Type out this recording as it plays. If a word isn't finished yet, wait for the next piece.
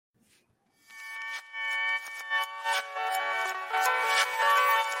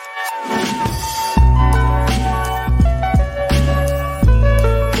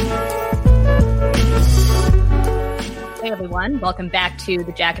Hey everyone, welcome back to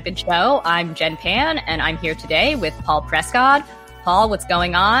the Jacobin Show. I'm Jen Pan, and I'm here today with Paul Prescott. Paul, what's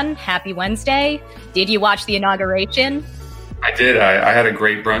going on? Happy Wednesday. Did you watch the inauguration? I did. I had a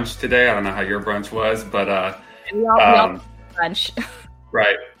great brunch today. I don't know how your brunch was, but we all brunch.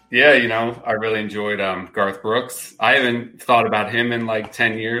 Right. Yeah, I really enjoyed Garth Brooks. I haven't thought about him in like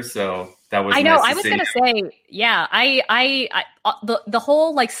 10 years, so that was I know. nice I was going to say, yeah, I the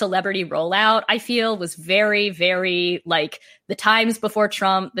whole like celebrity rollout, I feel was very, very like the times before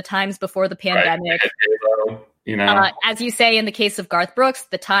Trump, the times before the pandemic. Right. As you say, in the case of Garth Brooks,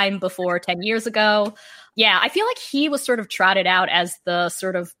 the time before 10 years ago. Yeah, I feel like he was sort of trotted out as the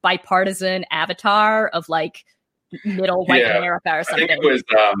sort of bipartisan avatar of like middle white America or something. I think it was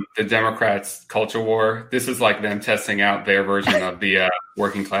the Democrats' culture war. This is like them testing out their version of the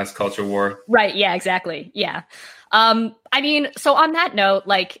working class culture war. Right. Yeah, exactly. Yeah. I mean, so on that note,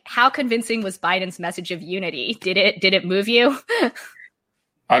 like how convincing was Biden's message of unity? Did it move you?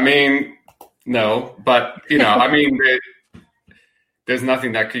 I mean, no, but there's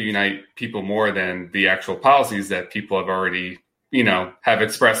nothing that could unite people more than the actual policies that people have already, have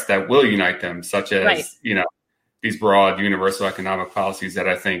expressed that will unite them, such as, these broad universal economic policies that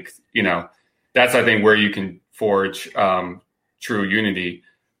I think, that's, I think, where you can forge true unity.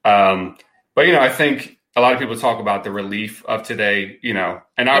 But, I think a lot of people talk about the relief of today,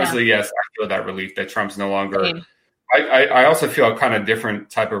 and obviously, yes, I feel that relief that Trump's no longer. I also feel a kind of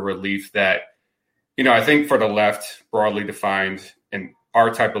different type of relief that, I think for the left, broadly defined, and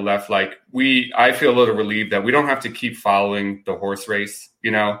our type of left, like I feel a little relieved that we don't have to keep following the horse race,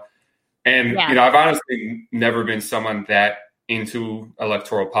 And, I've honestly never been someone that into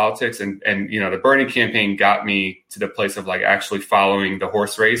electoral politics. And the Bernie campaign got me to the place of like actually following the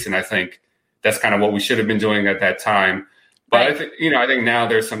horse race. And I think that's kind of what we should have been doing at that time. But I think now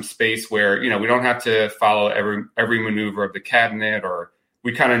there's some space where, we don't have to follow every maneuver of the cabinet, or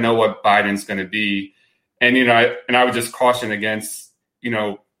we kind of know what Biden's going to be. And, I would just caution against,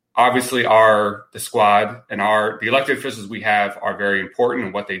 obviously the squad and the elected officials we have are very important,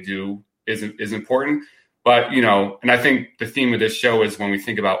 and what they do is important. But, and I think the theme of this show is when we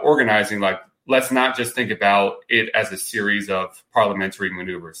think about organizing, like, let's not just think about it as a series of parliamentary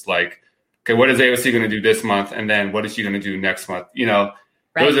maneuvers. Like, okay, what is AOC going to do this month? And then what is she going to do next month?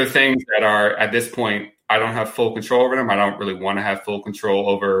 Those are things that are, at this point, I don't have full control over them. I don't really want to have full control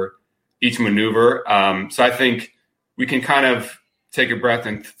over each maneuver. So I think we can kind of take a breath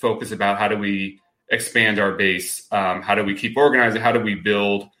and focus about how do we expand our base? How do we keep organizing? How do we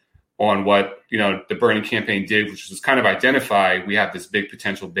build on what, the Bernie campaign did, which was kind of identify we have this big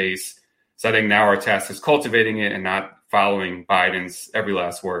potential base. So I think now our task is cultivating it and not following Biden's every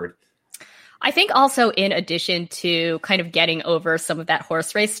last word. I think also in addition to kind of getting over some of that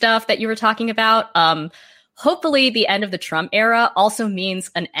horse race stuff that you were talking about, hopefully the end of the Trump era also means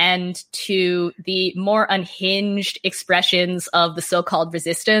an end to the more unhinged expressions of the so-called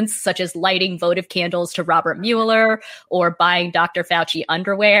resistance, such as lighting votive candles to Robert Mueller or buying Dr. Fauci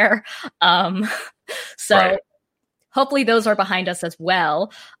underwear. Hopefully those are behind us as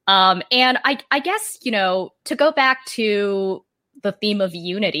well. And I guess, to go back to the theme of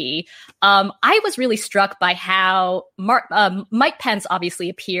unity, I was really struck by how Mike Pence obviously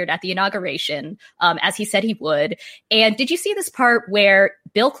appeared at the inauguration, as he said he would. And did you see this part where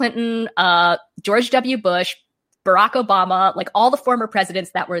Bill Clinton, George W. Bush, Barack Obama, like all the former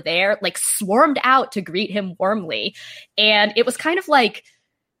presidents that were there, like swarmed out to greet him warmly? And it was kind of like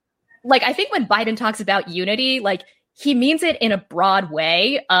I think when Biden talks about unity, like he means it in a broad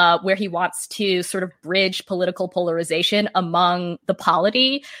way, where he wants to sort of bridge political polarization among the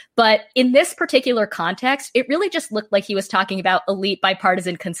polity. But in this particular context, it really just looked like he was talking about elite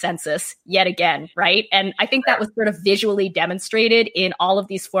bipartisan consensus yet again, right? And I think that was sort of visually demonstrated in all of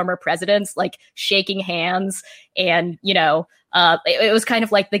these former presidents, like shaking hands. And, it was kind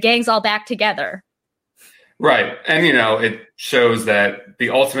of like the gang's all back together. Right. And, it shows that the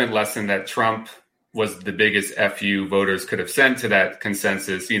ultimate lesson that Trump was the biggest FU voters could have sent to that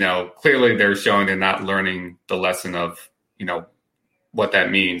consensus. Clearly they're showing they're not learning the lesson of, what that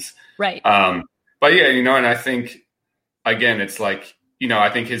means. Right. But yeah, and I think, again, it's like, I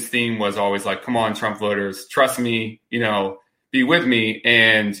think his theme was always like, come on, Trump voters, trust me, be with me.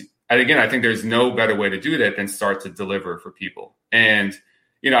 And again, I think there's no better way to do that than start to deliver for people. And,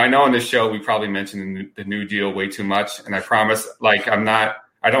 I know on this show, we probably mentioned the New Deal way too much. And I promise,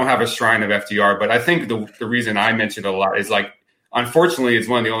 I don't have a shrine of FDR, but I think the reason I mentioned it a lot is like, unfortunately, it's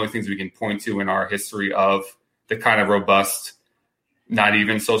one of the only things we can point to in our history of the kind of robust not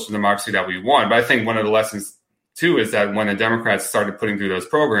even social democracy that we want. But I think one of the lessons too is that when the Democrats started putting through those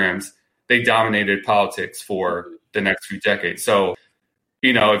programs, they dominated politics for the next few decades. So,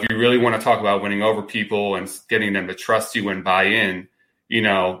 you know, if you really want to talk about winning over people and getting them to trust you and buy in, you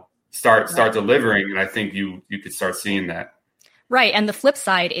know, start delivering. And I think you could start seeing that. Right. And the flip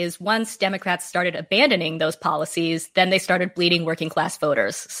side is once Democrats started abandoning those policies, then they started bleeding working class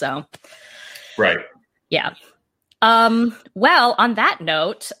voters. So, right. Yeah. Well, on that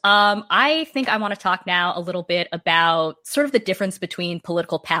note, I think I want to talk now a little bit about sort of the difference between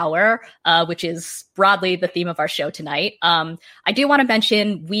political power, which is broadly the theme of our show tonight. I do want to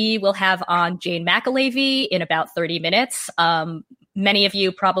mention we will have on Jane McAlevey in about 30 minutes. Many of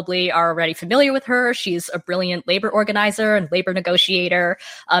you probably are already familiar with her. She's a brilliant labor organizer and labor negotiator,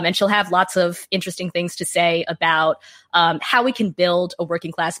 and she'll have lots of interesting things to say about how we can build a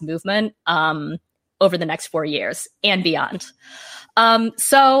working class movement over the next 4 years and beyond.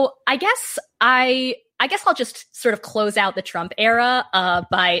 So I guess I'll just sort of close out the Trump era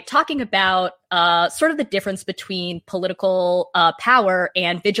by talking about sort of the difference between political power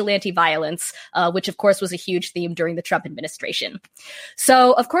and vigilante violence, which of course was a huge theme during the Trump administration.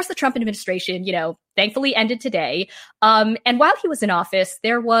 So of course the Trump administration, you know, thankfully ended today. And while he was in office,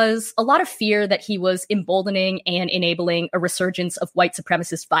 there was a lot of fear that he was emboldening and enabling a resurgence of white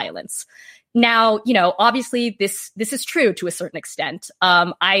supremacist violence. Now, you know, obviously this is true to a certain extent.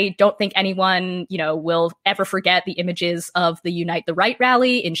 I don't think anyone, you know, will ever forget the images of the Unite the Right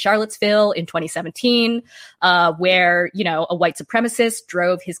rally in Charlottesville in 2017, where, you know, a white supremacist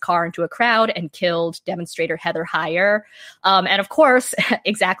drove his car into a crowd and killed demonstrator Heather Heyer. And of course,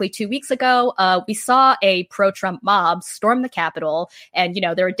 exactly 2 weeks ago, we saw a pro-Trump mob storm the Capitol. And, you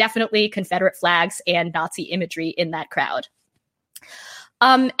know, there were definitely Confederate flags and Nazi imagery in that crowd.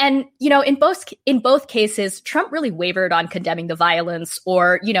 And, you know, in both cases, Trump really wavered on condemning the violence,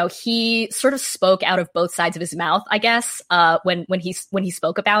 or, you know, he sort of spoke out of both sides of his mouth, I guess, when he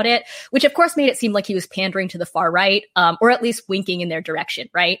spoke about it, which of course made it seem like he was pandering to the far right, or at least winking in their direction,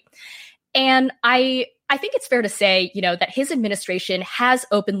 right? And I think it's fair to say, you know, that his administration has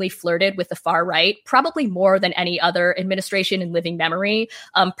openly flirted with the far right, probably more than any other administration in living memory,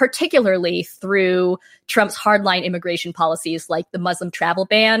 particularly through Trump's hardline immigration policies like the Muslim travel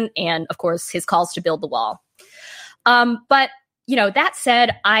ban and, of course, his calls to build the wall. But, you know, that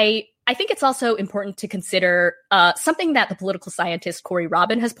said, I think it's also important to consider something that the political scientist Corey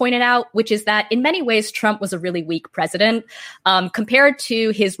Robin has pointed out, which is that in many ways, Trump was a really weak president. Compared to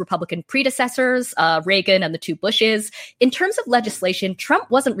his Republican predecessors, Reagan and the two Bushes, in terms of legislation, Trump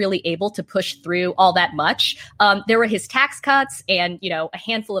wasn't really able to push through all that much. There were his tax cuts and, you know, a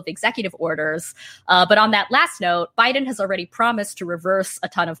handful of executive orders. But on that last note, Biden has already promised to reverse a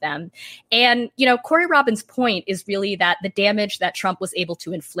ton of them. And, you know, Corey Robin's point is really that the damage that Trump was able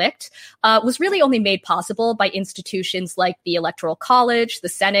to inflict was really only made possible by institutions like the Electoral College, the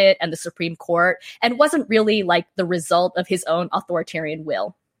Senate, and the Supreme Court, and wasn't really like the result of his own authoritarian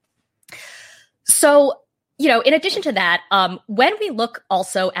will. So, you know, in addition to that, when we look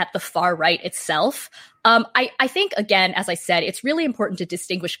also at the far right itself, I think, again, as I said, it's really important to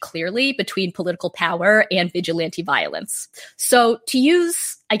distinguish clearly between political power and vigilante violence. So to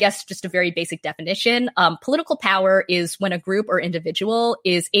use, I guess, just a very basic definition, political power is when a group or individual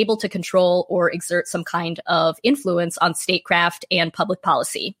is able to control or exert some kind of influence on statecraft and public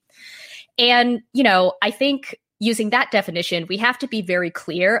policy. And, you know, I think using that definition, we have to be very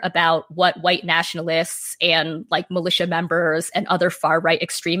clear about what white nationalists and like militia members and other far right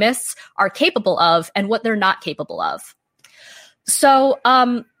extremists are capable of and what they're not capable of. So,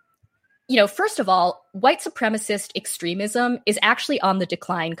 you know, first of all, white supremacist extremism is actually on the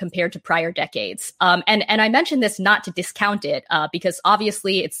decline compared to prior decades. And I mention this not to discount it, because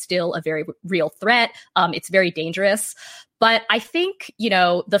obviously it's still a very real threat. It's very dangerous. But I think, you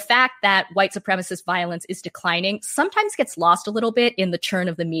know, the fact that white supremacist violence is declining sometimes gets lost a little bit in the churn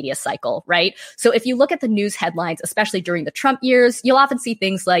of the media cycle, right? So if you look at the news headlines, especially during the Trump years, you'll often see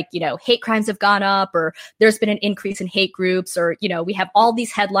things like, you know, hate crimes have gone up, or there's been an increase in hate groups, or, you know, we have all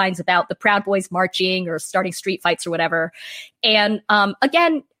these headlines about the Proud Boys marching or starting street fights or whatever. And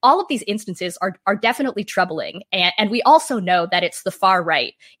again, all of these instances are definitely troubling. And we also know that it's the far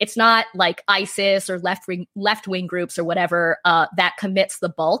right. It's not like ISIS or left-wing groups or whatever that commits the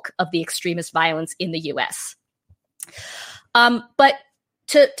bulk of the extremist violence in the US. But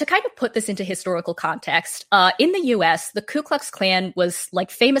To kind of put this into historical context, in the US, the Ku Klux Klan was like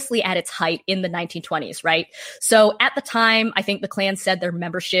famously at its height in the 1920s, right? So at the time, I think the Klan said their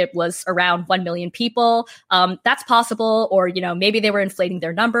membership was around 1 million people. That's possible, or, maybe they were inflating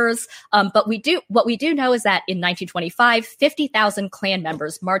their numbers. But what we do know is that in 1925, 50,000 Klan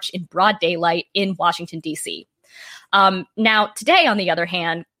members marched in broad daylight in Washington, D.C. Now, today, on the other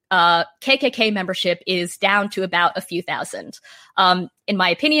hand, KKK membership is down to about a few thousand. In my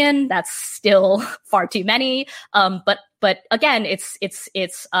opinion, that's still far too many. But again,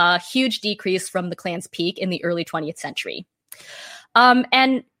 it's a huge decrease from the Klan's peak in the early 20th century.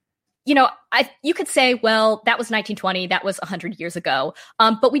 And you could say, well, that was 1920, that was 100 years ago.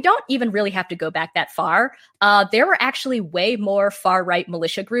 But we don't even really have to go back that far. There were actually way more far-right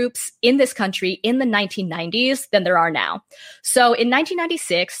militia groups in this country in the 1990s than there are now. So in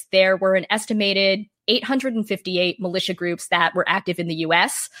 1996, there were an estimated 858 militia groups that were active in the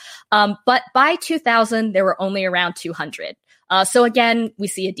US. But by 2000, there were only around 200. So again, we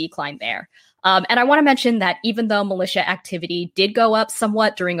see a decline there. And I want to mention that even though militia activity did go up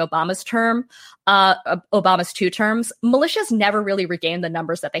somewhat during Obama's two terms, militias never really regained the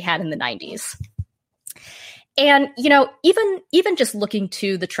numbers that they had in the 90s. And, even just looking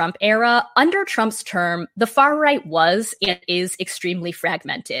to the Trump era, under Trump's term, the far right was and is extremely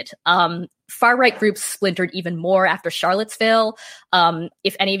fragmented. Far-right groups splintered even more after Charlottesville.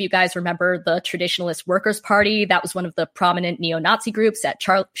 If any of you guys remember the Traditionalist Workers' Party, that was one of the prominent neo-Nazi groups at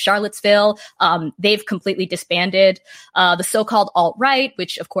Charlottesville. They've completely disbanded. The so-called alt-right,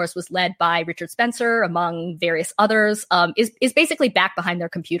 which of course was led by Richard Spencer, among various others, is basically back behind their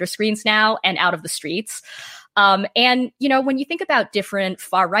computer screens now and out of the streets. And, when you think about different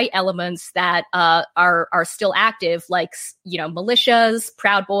far-right elements that are still active, like, militias,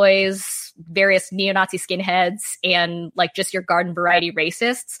 Proud Boys, various neo-Nazi skinheads, and like just your garden variety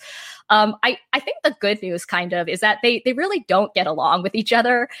racists, I think the good news kind of is that they really don't get along with each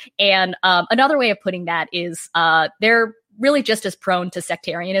other. And another way of putting that is they're really just as prone to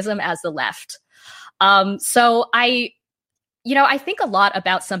sectarianism as the left. So I think a lot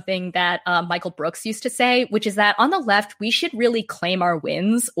about something that Michael Brooks used to say, which is that on the left, we should really claim our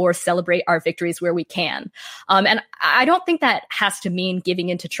wins or celebrate our victories where we can. And I don't think that has to mean giving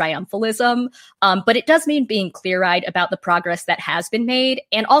into triumphalism, but it does mean being clear-eyed about the progress that has been made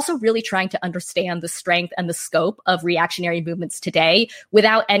and also really trying to understand the strength and the scope of reactionary movements today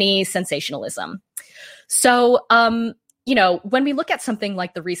without any sensationalism. So, when we look at something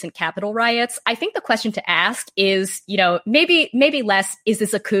like the recent Capitol riots, I think the question to ask is, maybe less, is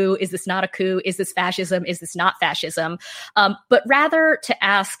this a coup? Is this not a coup? Is this fascism? Is this not fascism? But rather to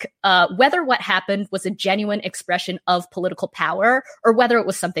ask whether what happened was a genuine expression of political power or whether it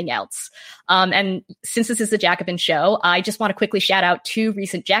was something else. And since this is a Jacobin show, I just want to quickly shout out 2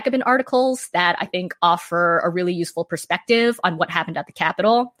 recent Jacobin articles that I think offer a really useful perspective on what happened at the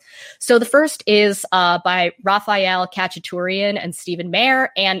Capitol. So the first is by Raphael Khachaturian and Stephen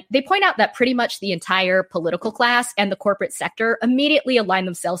Mayer, and they point out that pretty much the entire political class and the corporate sector immediately aligned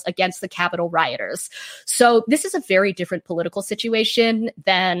themselves against the Capitol rioters. So this is a very different political situation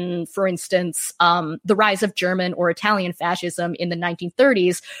than, for instance, the rise of German or Italian fascism in the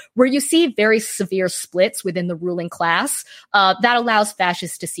 1930s, where you see very severe splits within the ruling class that allows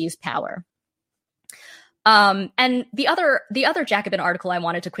fascists to seize power. And the other Jacobin article I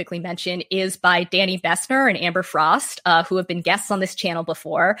wanted to quickly mention is by Danny Bessner and Amber Frost, who have been guests on this channel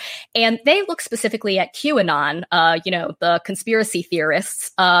before. And they look specifically at QAnon, the conspiracy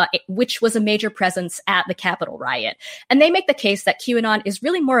theorists, which was a major presence at the Capitol riot. And they make the case that QAnon is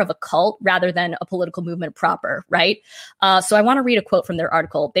really more of a cult rather than a political movement proper, right? So I want to read a quote from their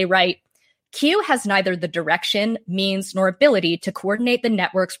article. They write, Q has neither the direction, means, nor ability to coordinate the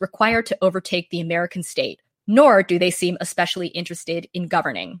networks required to overtake the American state, nor do they seem especially interested in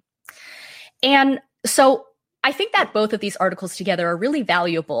governing. And so I think that both of these articles together are really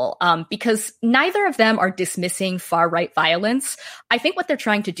valuable because neither of them are dismissing far-right violence. I think what they're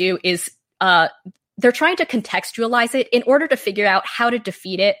trying to do is they're trying to contextualize it in order to figure out how to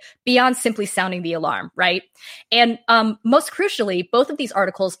defeat it beyond simply sounding the alarm, right? And most crucially, both of these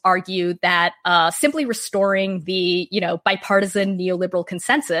articles argue that simply restoring the, bipartisan neoliberal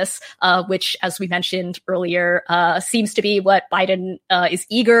consensus, which, as we mentioned earlier, seems to be what Biden is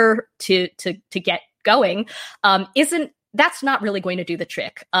eager to get going, that's not really going to do the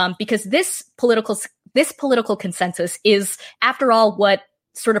trick, because this political consensus is, after all, what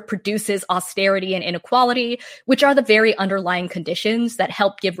sort of produces austerity and inequality, which are the very underlying conditions that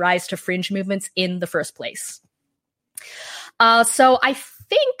help give rise to fringe movements in the first place. So I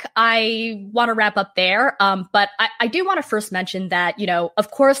think I want to wrap up there. But I do want to first mention that,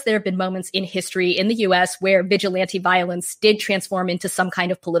 of course, there have been moments in history in the US where vigilante violence did transform into some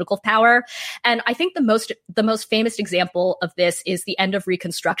kind of political power. And I think the most famous example of this is the end of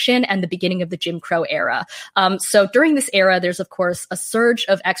Reconstruction and the beginning of the Jim Crow era. So during this era, there's, of course, a surge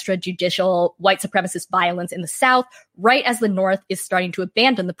of extrajudicial white supremacist violence in the South, right as the North is starting to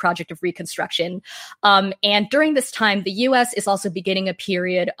abandon the project of Reconstruction. And during this time, the U.S. is also beginning a period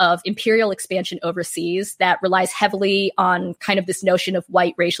of imperial expansion overseas that relies heavily on kind of this notion of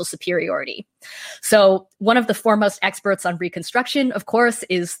white racial superiority. So one of the foremost experts on Reconstruction, of course,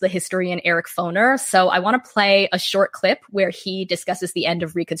 is the historian Eric Foner. So I want to play a short clip where he discusses the end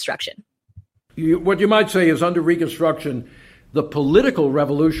of Reconstruction. What you might say is under Reconstruction, the political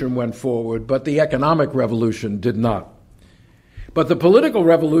revolution went forward, but the economic revolution did not. But the political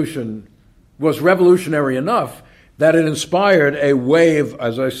revolution was revolutionary enough that it inspired a wave,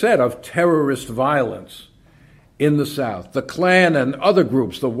 as I said, of terrorist violence in the South. The Klan and other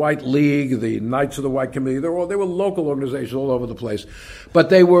groups, the White League, the Knights of the White Committee, they were local organizations all over the place. But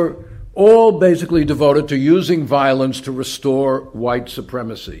they were all basically devoted to using violence to restore white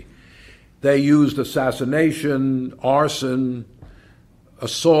supremacy. They used assassination, arson,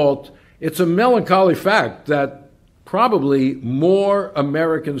 assault. It's a melancholy fact that probably more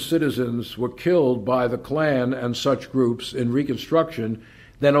American citizens were killed by the Klan and such groups in Reconstruction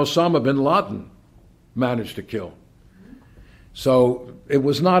than Osama bin Laden managed to kill. So it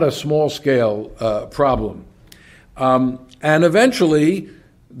was not a small-scale problem. And eventually,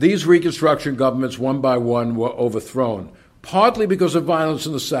 these Reconstruction governments, one by one, were overthrown, partly because of violence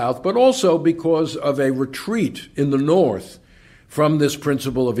in the South, but also because of a retreat in the North from this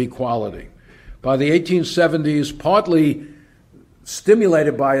principle of equality. By the 1870s, partly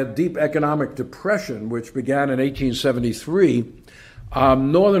stimulated by a deep economic depression, which began in 1873,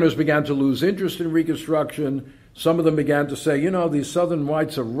 Northerners began to lose interest in Reconstruction. Some of them began to say, these Southern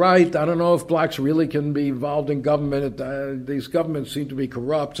whites are right. I don't know if blacks really can be involved in government. These governments seem to be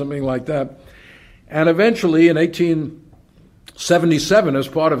corrupt, something like that. And eventually, in 1877, as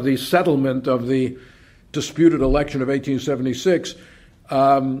part of the settlement of the disputed election of 1876,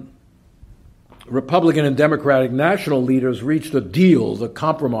 Republican and Democratic national leaders reached a deal, the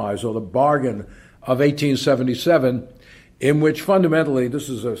compromise or the bargain of 1877, in which fundamentally, this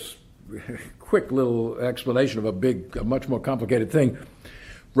is a quick little explanation of a much more complicated thing.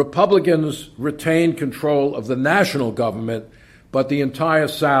 Republicans retained control of the national government, but the entire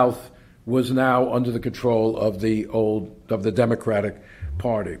South was now under the control of the Democratic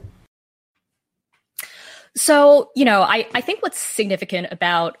Party. So, I think what's significant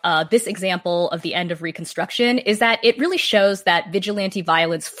about this example of the end of Reconstruction is that it really shows that vigilante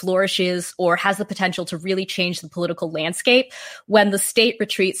violence flourishes or has the potential to really change the political landscape when the state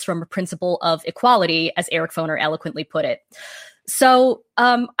retreats from a principle of equality, as Eric Foner eloquently put it. So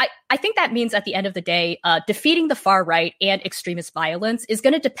I think that means at the end of the day, defeating the far right and extremist violence is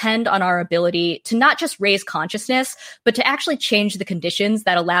going to depend on our ability to not just raise consciousness, but to actually change the conditions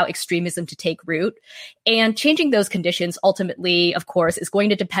that allow extremism to take root. And changing those conditions ultimately, of course, is going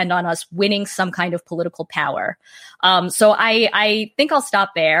to depend on us winning some kind of political power. So I think I'll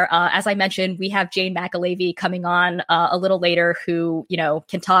stop there. As I mentioned, we have Jane McAlevey coming on a little later who,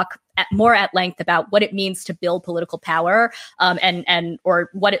 can talk more at length about what it means to build political power or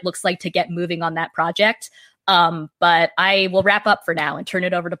what it looks like to get moving on that project. But I will wrap up for now and turn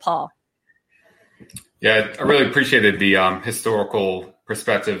it over to Paul. Yeah, I really appreciated the historical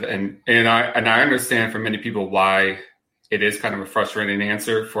perspective, and I understand for many people why it is kind of a frustrating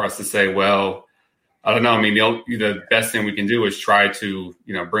answer for us to say, well, I don't know. I mean, the best thing we can do is try to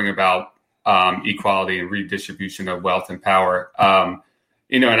bring about equality and redistribution of wealth and power.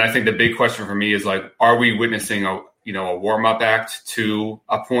 And I think the big question for me is are we witnessing a warm-up act to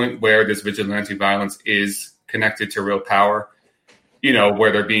a point where this vigilante violence is connected to real power,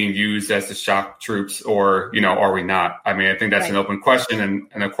 where they're being used as the shock troops, or, are we not? I mean, I think that's an open question.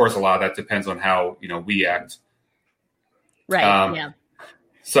 And of course, a lot of that depends on how, we act. Right. Yeah.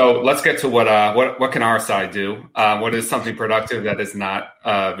 So let's get to what can our side do? What is something productive that is not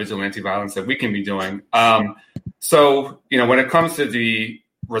vigilante violence that we can be doing? So, when it comes to the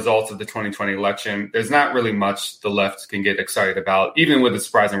results of the 2020 election, there's not really much the left can get excited about, even with the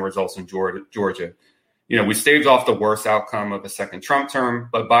surprising results in Georgia. We staved off the worst outcome of a second Trump term,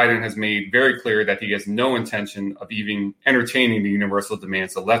 but Biden has made very clear that he has no intention of even entertaining the universal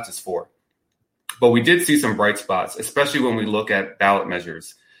demands the left is for. But we did see some bright spots, especially when we look at ballot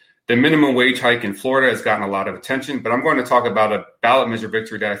measures. The minimum wage hike in Florida has gotten a lot of attention, but I'm going to talk about a ballot measure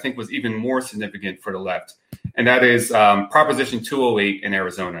victory that I think was even more significant for the left. and that is Proposition 208 in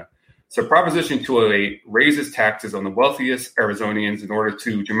Arizona. So Proposition 208 raises taxes on the wealthiest Arizonians in order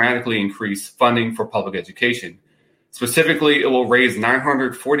to dramatically increase funding for public education. Specifically, it will raise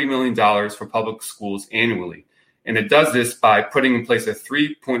 $940 million for public schools annually. And it does this by putting in place a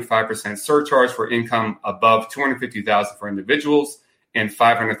 3.5% surcharge for income above $250,000 for individuals and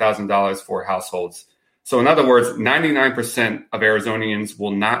 $500,000 for households. So in other words, 99% of Arizonians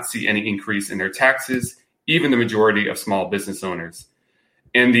will not see any increase in their taxes, even the majority of small business owners.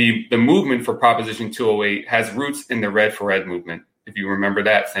 And the movement for Proposition 208 has roots in the Red for Ed movement, if you remember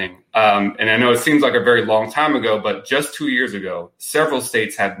that thing. And I know it seems like a very long time ago, but just 2 years ago, several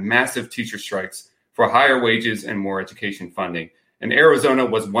states had massive teacher strikes for higher wages and more education funding. And Arizona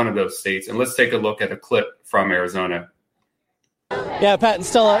was one of those states. And let's take a look at a clip from Arizona. Yeah, Pat and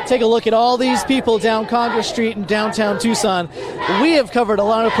Stella, take a look at all these people down Congress Street in downtown Tucson. We have covered a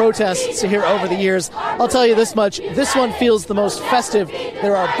lot of protests here over the years. I'll tell you this much, this one feels the most festive.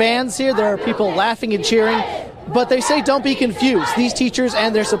 There are bands here, there are people laughing and cheering, but they say don't be confused. These teachers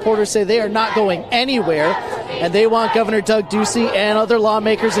and their supporters say they are not going anywhere, and they want Governor Doug Ducey and other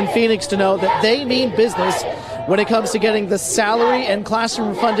lawmakers in Phoenix to know that they mean business when it comes to getting the salary and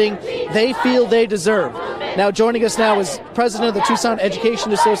classroom funding they feel they deserve. Now, joining us now is President of the Tucson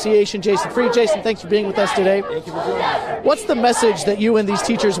Education Association, Jason Freed. Jason, thanks for being with us today. Thank you for joining us. What's the message that you and these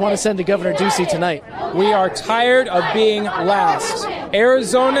teachers want to send to Governor Ducey tonight? We are tired of being last.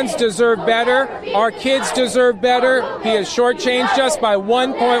 Arizonans deserve better. Our kids deserve better. He has shortchanged us by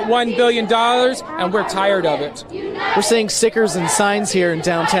 $1.1 billion, and we're tired of it. We're seeing stickers and signs here in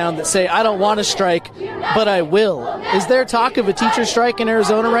downtown that say, I don't want to strike, but I will. Is there talk of a teacher strike in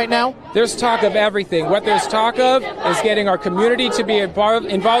Arizona right now? There's talk of everything. What there's talk of is getting our community to be involved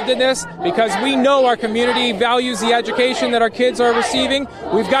in this, because we know our community values the education that our kids are receiving.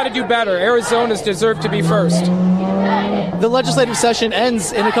 We've got to do better. Arizonans deserve to be first. The legislative session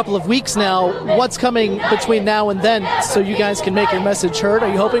ends in a couple of weeks now. What's coming between now and then so you guys can make your message heard?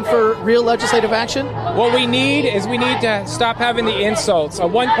 Are you hoping for real legislative action? What we need to stop having the insults. A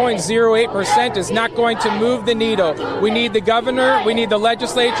 1.08% is not going to move the needle. We need the governor, we need the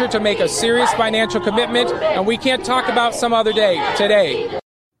legislature to make a serious financial commitment, and we can't talk about some other day today.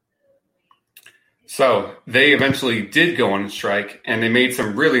 So they eventually did go on strike, and they made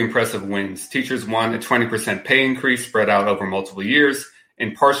some really impressive wins. Teachers won a 20% pay increase spread out over multiple years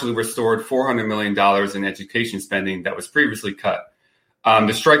and partially restored $400 million in education spending that was previously cut.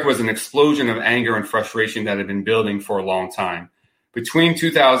 The strike was an explosion of anger and frustration that had been building for a long time. Between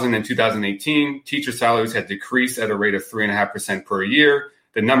 2000 and 2018, teacher salaries had decreased at a rate of 3.5% per year.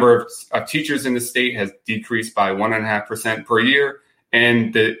 The number of teachers in the state has decreased by 1.5% per year.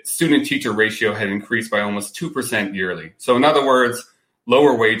 And the student-teacher ratio had increased by almost 2% yearly. So in other words,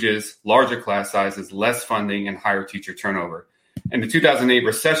 lower wages, larger class sizes, less funding, and higher teacher turnover. And the 2008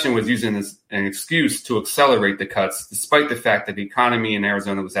 recession was used as an excuse to accelerate the cuts, despite the fact that the economy in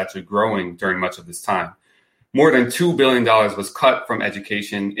Arizona was actually growing during much of this time. More than $2 billion was cut from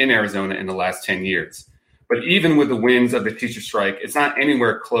education in Arizona in the last 10 years. But even with the wins of the teacher strike, it's not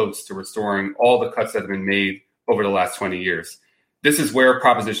anywhere close to restoring all the cuts that have been made over the last 20 years. This is where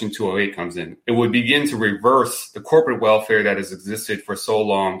Proposition 208 comes in. It would begin to reverse the corporate welfare that has existed for so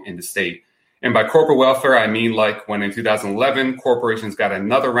long in the state. And by corporate welfare, I mean like when in 2011, corporations got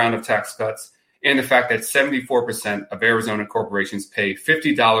another round of tax cuts, and the fact that 74% of Arizona corporations pay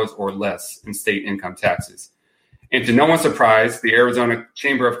 $50 or less in state income taxes. And to no one's surprise, the Arizona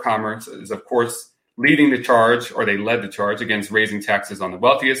Chamber of Commerce is, of course, leading the charge, or they led the charge, against raising taxes on the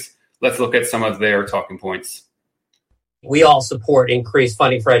wealthiest. Let's look at some of their talking points. We all support increased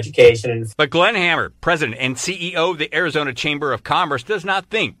funding for education. But Glenn Hammer, president and CEO of the Arizona Chamber of Commerce, does not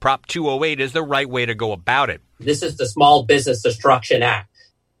think Prop 208 is the right way to go about it. This is the Small Business Destruction Act.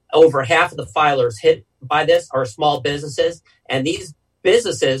 Over half of the filers hit by this are small businesses, and these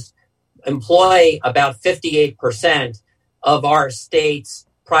businesses employ about 58% of our state's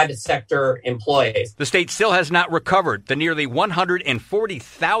private sector employees. The state still has not recovered the nearly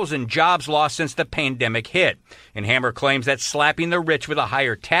 140,000 jobs lost since the pandemic hit. And Hammer claims that slapping the rich with a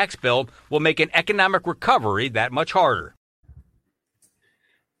higher tax bill will make an economic recovery that much harder.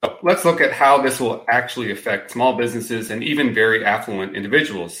 Let's look at how this will actually affect small businesses and even very affluent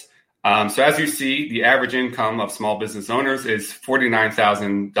individuals. So as you see, the average income of small business owners is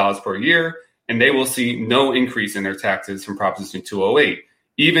 $49,000 per year, and they will see no increase in their taxes from Proposition 208.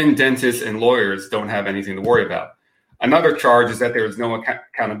 Even dentists and lawyers don't have anything to worry about. Another charge is that there is no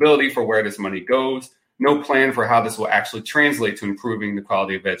accountability for where this money goes, no plan for how this will actually translate to improving the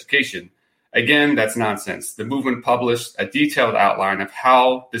quality of education. Again, that's nonsense. The movement published a detailed outline of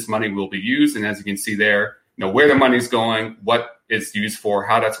how this money will be used, and as you can see there, where the money's going, what it's used for,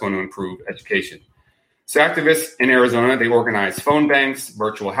 how that's going to improve education. So activists in Arizona, they organized phone banks,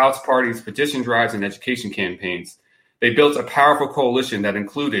 virtual house parties, petition drives, and education campaigns. They built a powerful coalition that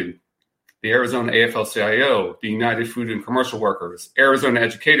included the Arizona AFL-CIO, the United Food and Commercial Workers, Arizona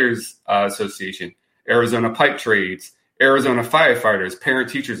Educators Association, Arizona Pipe Trades, Arizona Firefighters, Parent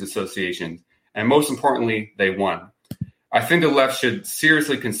Teachers Association, and most importantly, they won. I think the left should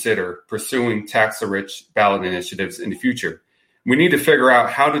seriously consider pursuing tax the rich ballot initiatives in the future. We need to figure out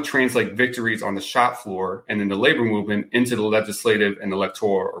how to translate victories on the shop floor and in the labor movement into the legislative and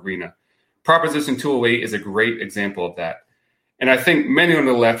electoral arena. Proposition 208 is a great example of that. And I think many on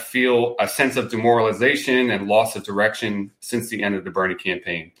the left feel a sense of demoralization and loss of direction since the end of the Bernie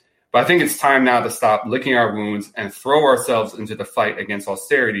campaign. But I think it's time now to stop licking our wounds and throw ourselves into the fight against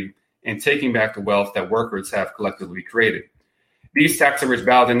austerity and taking back the wealth that workers have collectively created. These tax the rich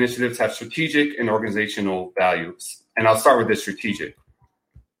ballot initiatives have strategic and organizational values. And I'll start with this strategic.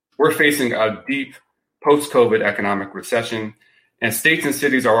 We're facing a deep post-COVID economic recession, and states and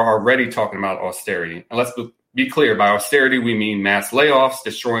cities are already talking about austerity. And let's be clear, by austerity, we mean mass layoffs,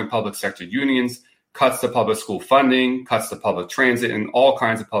 destroying public sector unions, cuts to public school funding, cuts to public transit, and all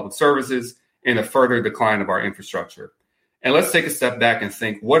kinds of public services, and a further decline of our infrastructure. And let's take a step back and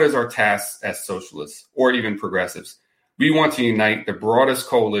think, what is our task as socialists or even progressives? We want to unite the broadest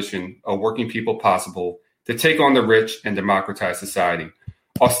coalition of working people possible to take on the rich and democratize society.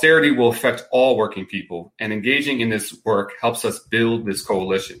 Austerity will affect all working people, and engaging in this work helps us build this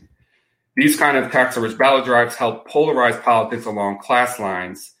coalition. These kind of tax the rich ballot drives help polarize politics along class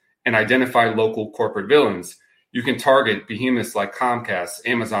lines and identify local corporate villains. You can target behemoths like Comcast,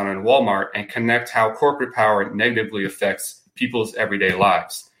 Amazon, and Walmart and connect how corporate power negatively affects people's everyday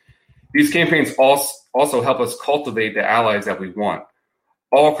lives. These campaigns also help us cultivate the allies that we want.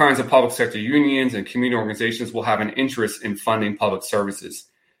 All kinds of public sector unions and community organizations will have an interest in funding public services.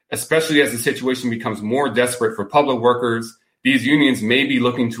 Especially as the situation becomes more desperate for public workers, these unions may be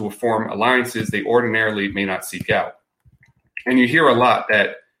looking to form alliances they ordinarily may not seek out. And you hear a lot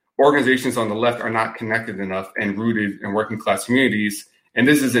that organizations on the left are not connected enough and rooted in working class communities, and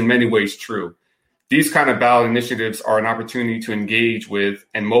this is in many ways true. These kind of ballot initiatives are an opportunity to engage with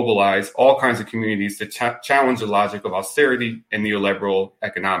and mobilize all kinds of communities to challenge the logic of austerity and neoliberal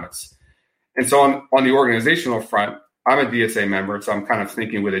economics. And so on the organizational front, I'm a DSA member, so I'm kind of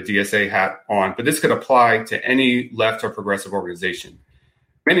thinking with a DSA hat on, but this could apply to any left or progressive organization.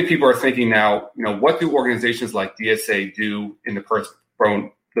 Many people are thinking now, what do organizations like DSA do in the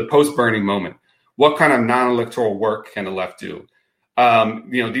post-Bernie moment? What kind of non-electoral work can the left do?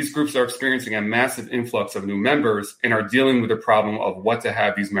 These groups are experiencing a massive influx of new members and are dealing with the problem of what to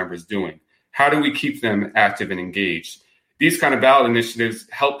have these members doing. How do we keep them active and engaged? These kind of ballot initiatives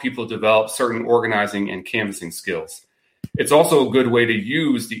help people develop certain organizing and canvassing skills. It's also a good way to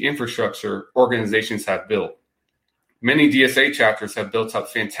use the infrastructure organizations have built. Many DSA chapters have built up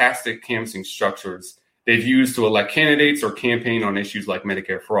fantastic canvassing structures they've used to elect candidates or campaign on issues like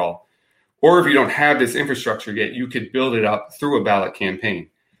Medicare for All. Or if you don't have this infrastructure yet, you could build it up through a ballot campaign.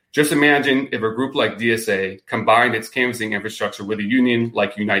 Just imagine if a group like DSA combined its canvassing infrastructure with a union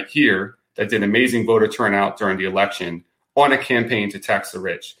like Unite Here that did amazing voter turnout during the election on a campaign to tax the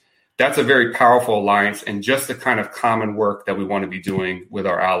rich. That's a very powerful alliance and just the kind of common work that we want to be doing with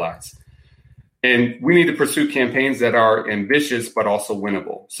our allies. And we need to pursue campaigns that are ambitious but also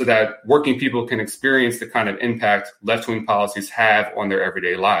winnable so that working people can experience the kind of impact left-wing policies have on their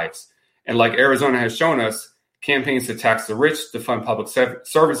everyday lives. And like Arizona has shown us, campaigns to tax the rich to fund public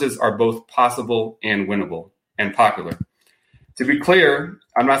services are both possible and winnable and popular. To be clear,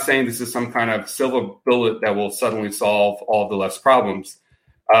 I'm not saying this is some kind of silver bullet that will suddenly solve all of the left's problems.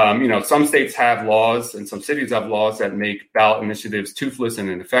 Some states have laws and some cities have laws that make ballot initiatives toothless and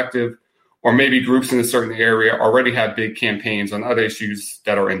ineffective, or maybe groups in a certain area already have big campaigns on other issues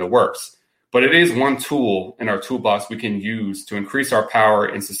that are in the works. But it is one tool in our toolbox we can use to increase our power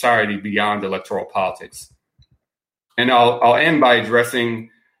in society beyond electoral politics. And I'll end by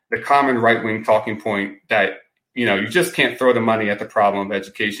addressing the common right-wing talking point that, you just can't throw the money at the problem of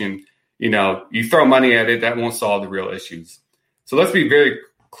education. You throw money at it, that won't solve the real issues. So let's be very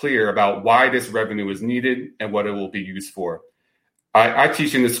clear about why this revenue is needed and what it will be used for. I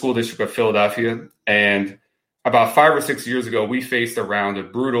teach in the school district of Philadelphia, and about 5 or 6 years ago, we faced a round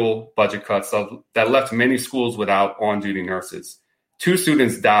of brutal budget cuts that left many schools without on-duty nurses. 2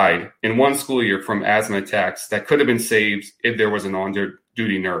 students died in one school year from asthma attacks that could have been saved if there was an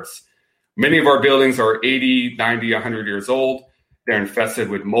on-duty nurse. Many of our buildings are 80, 90, 100 years old. They're infested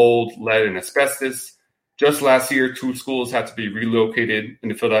with mold, lead, and asbestos. Just last year, 2 schools had to be relocated in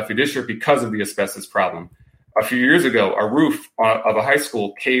the Philadelphia district because of the asbestos problem. a few years ago, a roof of a high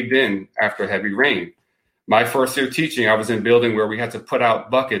school caved in after heavy rain. My first year teaching, I was in a building where we had to put out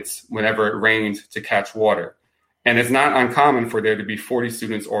buckets whenever it rained to catch water. And it's not uncommon for there to be 40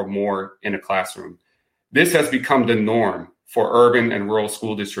 students or more in a classroom. This has become the norm for urban and rural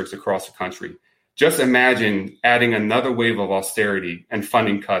school districts across the country. Just imagine adding another wave of austerity and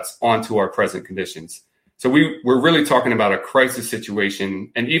funding cuts onto our present conditions. So we're really talking about a crisis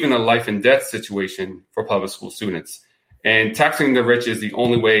situation and even a life and death situation for public school students. And taxing the rich is the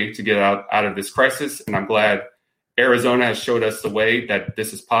only way to get out of this crisis. And I'm glad Arizona has showed us the way that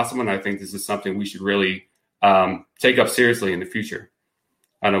this is possible. And I think this is something we should really take up seriously in the future.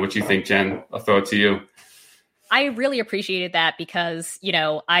 I don't know what you think, Jen. I'll throw it to you. I really appreciated that because,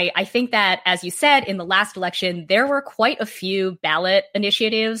 I think that, as you said, in the last election, there were quite a few ballot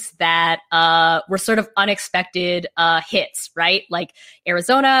initiatives that were sort of unexpected hits, right? Like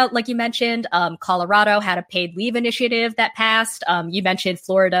Arizona, like you mentioned, Colorado had a paid leave initiative that passed. You mentioned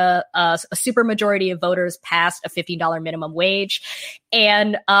Florida, a supermajority of voters passed a $15 minimum wage.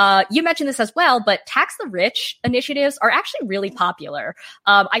 And you mentioned this as well, but tax the rich initiatives are actually really popular.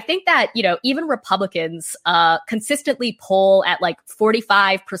 I think that, even Republicans consistently poll at like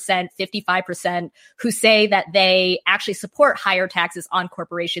 45%, 55% who say that they actually support higher taxes on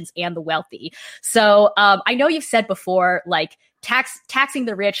corporations and the wealthy. So I know you've said before, like, taxing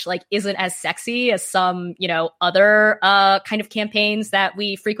the rich like isn't as sexy as some, other kind of campaigns that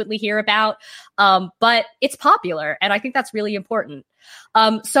we frequently hear about. But it's popular. And I think that's really important.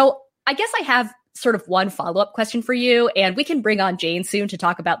 So I guess I have sort of one follow-up question for you, and we can bring on Jane soon to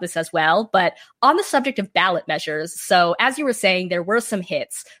talk about this as well. But on the subject of ballot measures, so as you were saying, there were some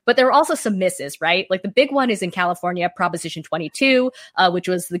hits, but there were also some misses, right? Like the big one is in California, Proposition 22, which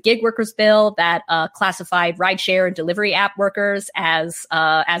was the gig workers bill that classified rideshare and delivery app workers as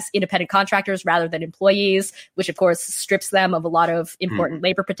independent contractors rather than employees, which of course strips them of a lot of important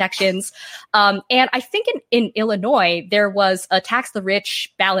labor protections. And I think in Illinois, there was a tax the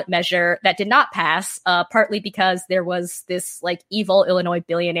rich ballot measure that did not pass, partly because there was this like evil Illinois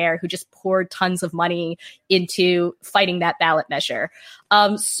billionaire who just poured tons of money into fighting that ballot measure.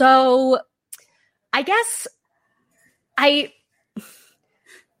 So I guess I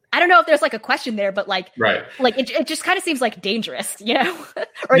don't know if there's like a question there, but like, right. Like it just kind of seems like dangerous,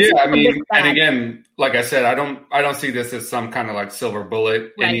 Or yeah, I mean, and again, like I said, I don't see this as some kind of like silver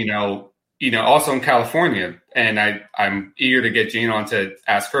bullet. Right. And also in California, and I'm eager to get Jane on to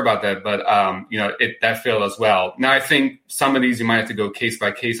ask her about that, but that failed as well. Now I think some of these you might have to go case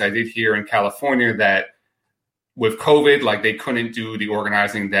by case. I did hear in California that with COVID, like they couldn't do the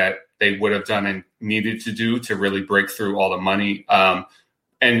organizing that they would have done and needed to do to really break through all the money.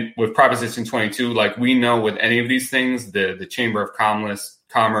 And with Proposition 22, like we know with any of these things, the Chamber of Commerce,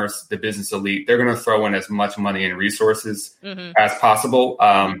 the business elite, they're going to throw in as much money and resources as possible.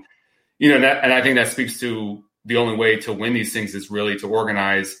 And I think that speaks to the only way to win these things is really to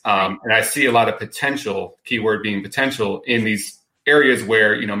organize. And I see a lot of potential, keyword being potential, in these areas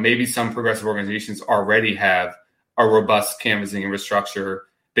where, maybe some progressive organizations already have a robust canvassing infrastructure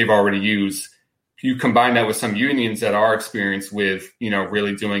they've already used. You combine that with some unions that are experienced with,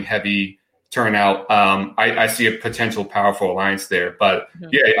 really doing heavy turnout. I see a potential powerful alliance there. But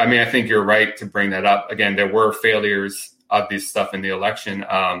yeah, I mean, I think you're right to bring that up. Again, there were failures of this stuff in the election.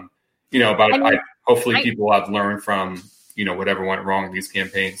 Hopefully people have learned from, whatever went wrong in these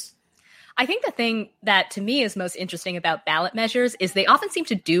campaigns. I think the thing that to me is most interesting about ballot measures is they often seem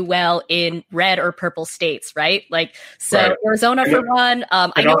to do well in red or purple states, right? Like, so right. Arizona for one,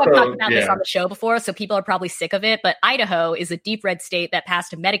 I know I've talked about this on the show before, so people are probably sick of it, but Idaho is a deep red state that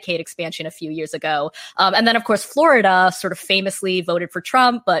passed a Medicaid expansion a few years ago. And then of course, Florida sort of famously voted for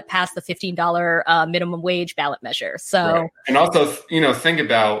Trump, but passed the $15 minimum wage ballot measure. So, right. And also, think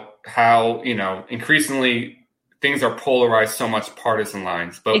about how, increasingly things are polarized so much partisan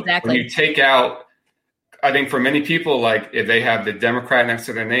lines. But exactly. When you take out, I think for many people, like if they have the Democrat next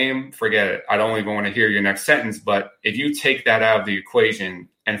to their name, forget it. I don't even want to hear your next sentence. But if you take that out of the equation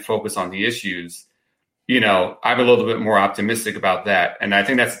and focus on the issues, I'm a little bit more optimistic about that. And I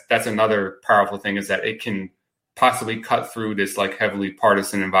think that's another powerful thing is that it can possibly cut through this like heavily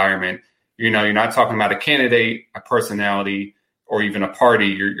partisan environment. You're not talking about a candidate, a personality, or even a party.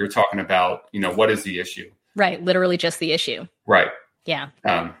 You're talking about, what is the issue? Right. Literally just the issue. Right. Yeah.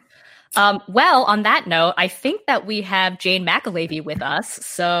 Well, on that note, I think that we have Jane McAlevey with us.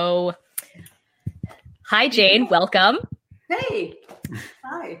 So hi, Jane. Welcome. Hey.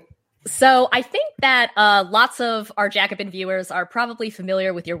 Hi. So I think that lots of our Jacobin viewers are probably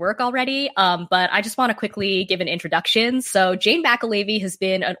familiar with your work already, but I just want to quickly give an introduction. So Jane McAlevey has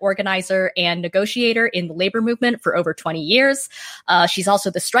been an organizer and negotiator in the labor movement for over 20 years. She's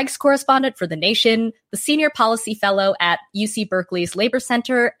also the strikes correspondent for The Nation, the senior policy fellow at UC Berkeley's Labor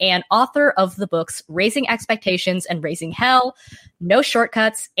Center, and author of the books Raising Expectations and Raising Hell, No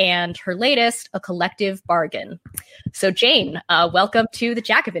Shortcuts, and her latest, A Collective Bargain. So Jane, welcome to the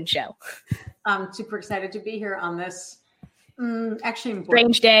Jacobin Show. I'm super excited to be here on this actually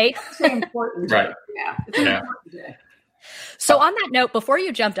important. Strange day. Important day. Right. Yeah, it's an important day. So on that note, before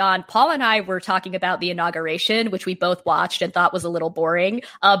you jumped on, Paul and I were talking about the inauguration, which we both watched and thought was a little boring.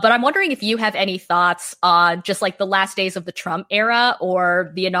 But I'm wondering if you have any thoughts on just like the last days of the Trump era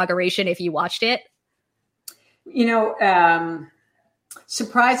or the inauguration, if you watched it. You know,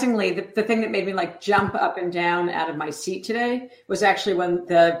 surprisingly, the thing that made me like jump up and down out of my seat today was actually when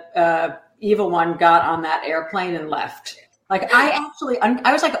the evil one got on that airplane and left. Like I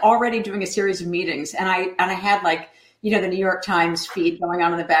was like already doing a series of meetings, and I had like, you know, the New York Times feed going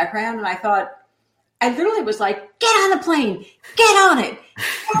on in the background, and I thought, I literally was like, get on the plane, get on it,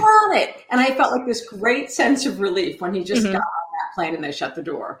 get on it. And I felt like this great sense of relief when he just got on that plane and they shut the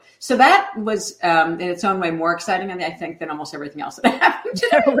door. So that was in its own way more exciting, I think, than almost everything else that happened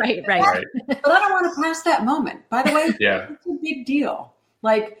today. Right. But I don't want to pass that moment. By the way, Yeah. It's a big deal.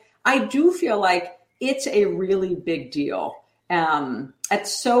 Like, I do feel like it's a really big deal at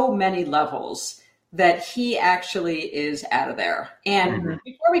so many levels that he actually is out of there. And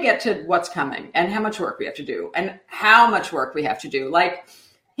before we get to what's coming and how much work we have to do and how much work we have to do, like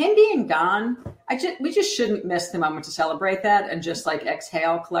him being gone, we just shouldn't miss the moment to celebrate that and just like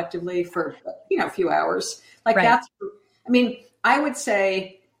exhale collectively for, you know, a few hours. Like I would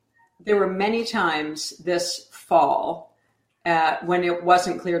say there were many times this fall when it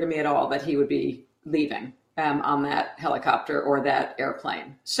wasn't clear to me at all that he would be leaving on that helicopter or that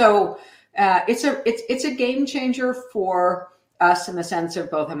airplane. So it's a game changer for us in the sense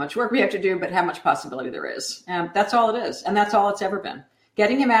of both how much work we have to do, but how much possibility there is. That's all it is. And that's all it's ever been.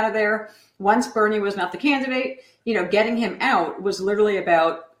 Getting him out of there, once Bernie was not the candidate, you know, getting him out was literally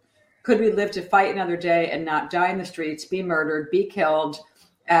about, could we live to fight another day and not die in the streets, be murdered, be killed,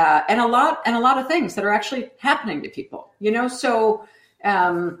 and a lot of things that are actually happening to people, you know? So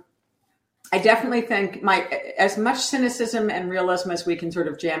I definitely think as much cynicism and realism as we can sort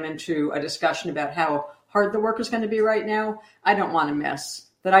of jam into a discussion about how hard the work is going to be right now, I don't want to miss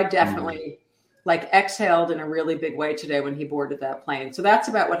that. I definitely like exhaled in a really big way today when he boarded that plane. So that's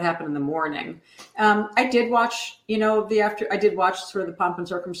about what happened in the morning. I did watch, you know, I did watch sort of the pomp and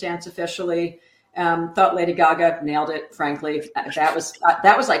circumstance officially. Thought Lady Gaga nailed it, frankly. That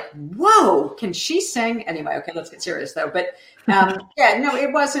was like, whoa, can she sing? Anyway, okay, let's get serious though. But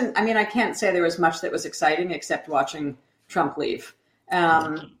it wasn't, I mean, I can't say there was much that was exciting except watching Trump leave.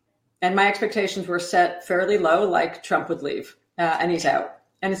 And my expectations were set fairly low, like Trump would leave, and he's out.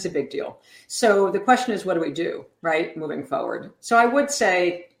 And it's a big deal. So the question is, what do we do, right, moving forward? So I would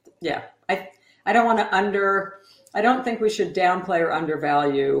say, I don't think we should downplay or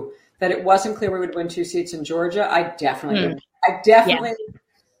undervalue that it wasn't clear we would win 2 seats in Georgia. I definitely,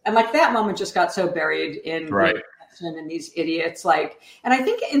 and like that moment just got so buried in and these idiots. Like, and I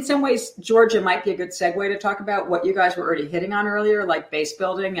think in some ways, Georgia might be a good segue to talk about what you guys were already hitting on earlier, like base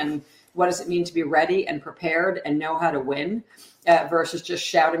building and what does it mean to be ready and prepared and know how to win versus just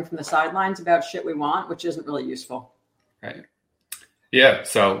shouting from the sidelines about shit we want, which isn't really useful. Right. Yeah.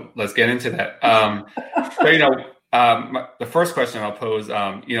 So let's get into that. So, the first question I'll pose,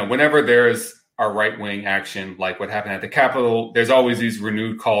 whenever there's a right-wing action, like what happened at the Capitol, there's always these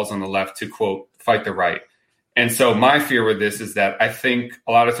renewed calls on the left to, quote, fight the right. And so my fear with this is that I think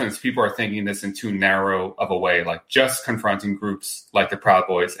a lot of times people are thinking this in too narrow of a way, like just confronting groups like the Proud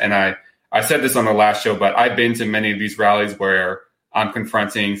Boys. And I said this on the last show, but I've been to many of these rallies where I'm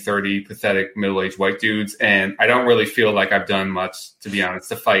confronting 30 pathetic middle-aged white dudes, and I don't really feel like I've done much, to be honest,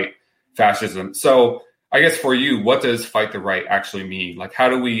 to fight fascism. So I guess for you, what does fight the right actually mean? Like, how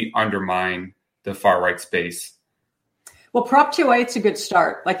do we undermine the far right space? Well, Prop 208 is a good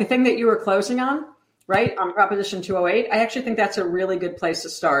start. Like the thing that you were closing on, right, on Proposition 208, I actually think that's a really good place to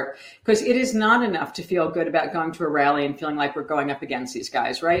start because it is not enough to feel good about going to a rally and feeling like we're going up against these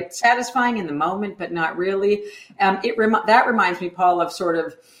guys, right? Satisfying in the moment, but not really. That reminds me, Paul, of sort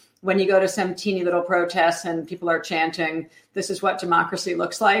of when you go to some teeny little protests and people are chanting, this is what democracy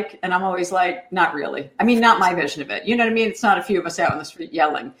looks like. And I'm always like, not really. I mean, not my vision of it. You know what I mean? It's not a few of us out on the street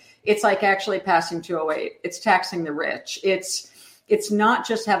yelling. It's like actually passing 208. It's taxing the rich. It's not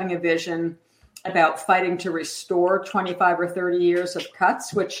just having a vision about fighting to restore 25 or 30 years of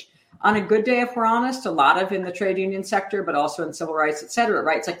cuts, which on a good day, if we're honest, a lot of in the trade union sector, but also in civil rights, et cetera,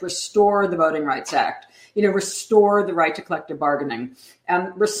 right? It's like restore the Voting Rights Act, restore the right to collective bargaining,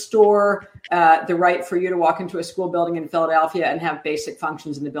 restore the right for you to walk into a school building in Philadelphia and have basic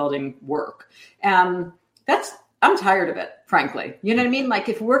functions in the building work. I'm tired of it, frankly. You know what I mean? Like,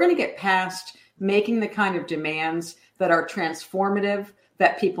 if we're going to get past making the kind of demands that are transformative,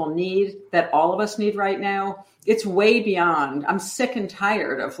 that people need, that all of us need right now, it's way beyond. I'm sick and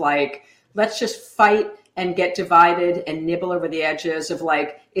tired of like, let's just fight and get divided and nibble over the edges of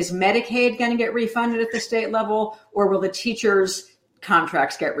like, is Medicaid going to get refunded at the state level, or will the teachers'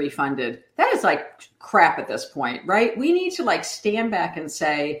 contracts get refunded? That is like crap at this point, right? We need to like stand back and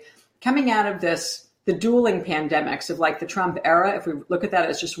say, coming out of this, the dueling pandemics of like the Trump era, if we look at that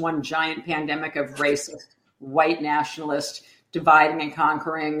as just one giant pandemic of racist, white nationalist, dividing and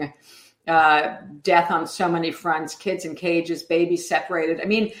conquering, death on so many fronts, kids in cages, babies separated. I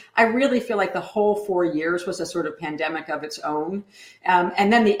mean, I really feel like the whole 4 years was a sort of pandemic of its own.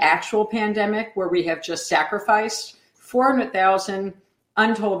 And then the actual pandemic where we have just sacrificed 400,000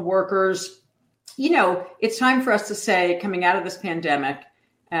 untold workers. It's time for us to say, coming out of this pandemic,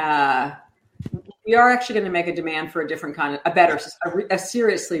 we are actually going to make a demand for a different kind of, a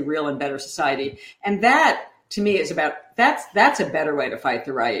seriously real and better society. And that, to me, is about, that's a better way to fight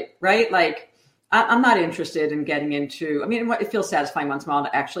the right? Like, I'm not interested in getting into, it feels satisfying once in a while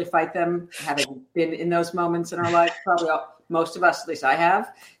to actually fight them, having been in those moments in our life. Probably most of us, at least I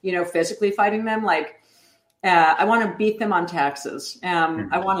have, physically fighting them. Like, I want to beat them on taxes.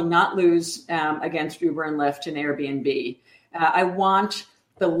 I want to not lose against Uber and Lyft and Airbnb. I want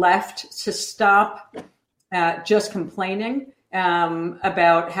the left to stop just complaining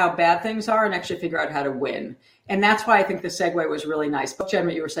about how bad things are and actually figure out how to win. And that's why I think the segue was really nice. Jen,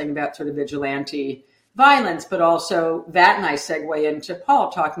 what you were saying about sort of vigilante violence, but also that nice segue into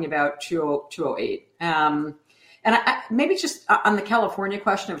Paul talking about 208. And maybe just on the California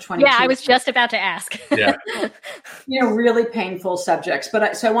question of 22. Yeah, I was just about to ask. Yeah. Really painful subjects.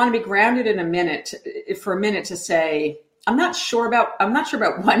 But so I want to be grounded in a minute to say, I'm not sure about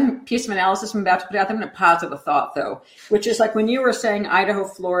one piece of analysis I'm about to put out. I'm going to posit a thought though, which is like when you were saying Idaho,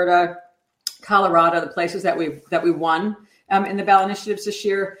 Florida, Colorado, the places that we won in the ballot initiatives this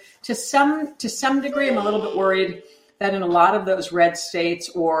year, to some degree, I'm a little bit worried that in a lot of those red states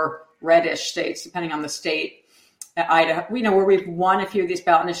or reddish states, depending on the state, Idaho, where we've won a few of these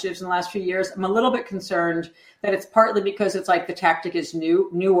ballot initiatives in the last few years, I'm a little bit concerned that it's partly because it's like the tactic is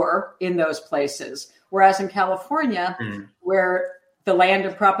newer in those places. Whereas in California, where the land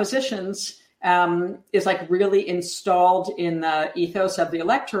of propositions is like really installed in the ethos of the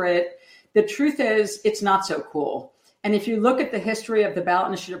electorate, the truth is it's not so cool. And if you look at the history of the ballot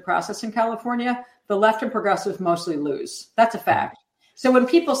initiative process in California, the left and progressive mostly lose. That's a fact. So when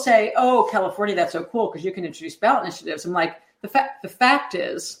people say, oh, California, that's so cool because you can introduce ballot initiatives, I'm like, the fact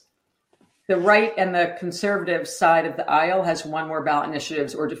is the right and the conservative side of the aisle has won more ballot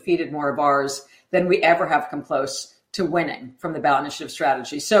initiatives or defeated more of ours than we ever have come close to winning from the ballot initiative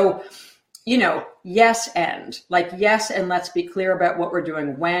strategy. So, yes, and let's be clear about what we're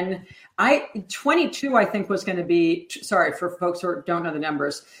doing when. 22, I think, was going to be, sorry, for folks who don't know the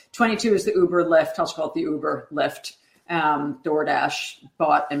numbers, 22 is the Uber Lyft, I'll just call it the Uber Lyft, DoorDash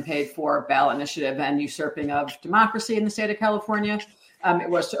bought and paid for ballot initiative and usurping of democracy in the state of California. It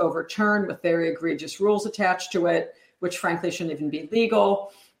was to overturn with very egregious rules attached to it, which frankly shouldn't even be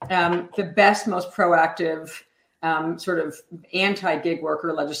legal. The best, most proactive sort of anti-gig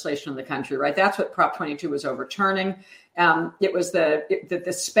worker legislation in the country, right? That's what Prop 22 was overturning. It was the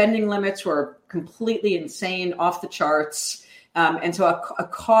spending limits were completely insane, off the charts. And so a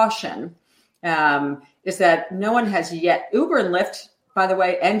caution is that no one has yet, Uber and Lyft, by the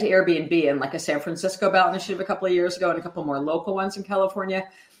way, and Airbnb in like a San Francisco ballot initiative a couple of years ago and a couple more local ones in California.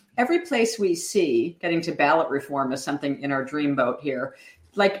 Every place we see getting to ballot reform is something in our dreamboat here.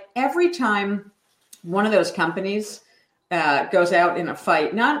 Like every time one of those companies goes out in a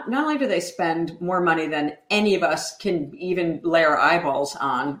fight, not only do they spend more money than any of us can even lay our eyeballs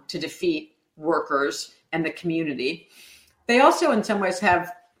on to defeat workers and the community, they also in some ways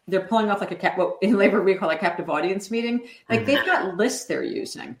they're pulling off like what in labor we call a captive audience meeting. Like they've got lists they're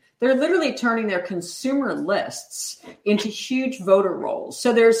using. They're literally turning their consumer lists into huge voter rolls.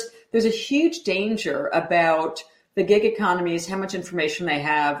 So there's a huge danger about the gig economies, how much information they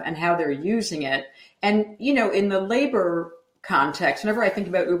have and how they're using it. And, in the labor context, whenever I think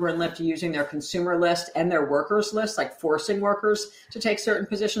about Uber and Lyft using their consumer list and their workers list, like forcing workers to take certain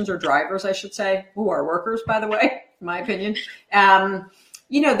positions, or drivers, I should say, who are workers, by the way, in my opinion,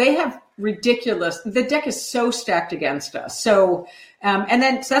 they have ridiculous. The deck is so stacked against us. So, so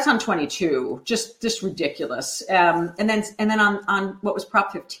that's on 22, just ridiculous. And then on what was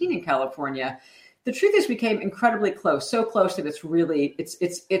Prop 15 in California, the truth is we came incredibly close, so close that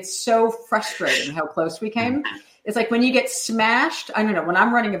it's so frustrating how close we came. It's like when you get smashed. I don't know, when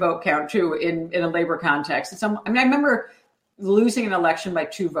I'm running a vote count too in a labor context. I remember losing an election by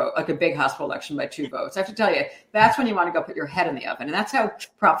 2 votes, like a big hospital election by 2 votes. I have to tell you, that's when you want to go put your head in the oven. And that's how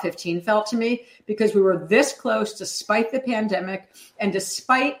Prop 15 felt to me, because we were this close despite the pandemic, and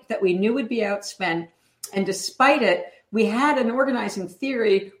despite that we knew we'd be outspent, and despite it, we had an organizing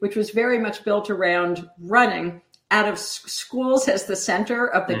theory which was very much built around running out of schools as the center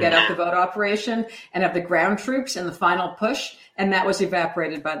of the get out the vote operation and of the ground troops in the final push. And that was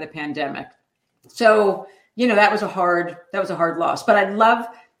evaporated by the pandemic. So, that was a hard loss. But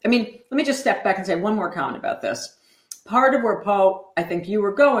let me just step back and say one more comment about this. Part of where, Paul, I think you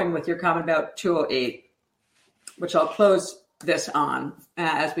were going with your comment about 208, which I'll close this on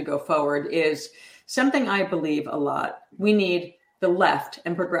as we go forward, is something I believe a lot. We need, the left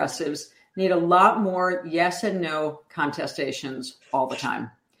and progressives need a lot more yes and no contestations all the time.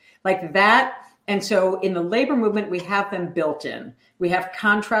 Like that. And so in the labor movement, we have them built in. We have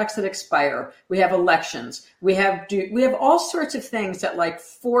contracts that expire. We have elections. We have all sorts of things that like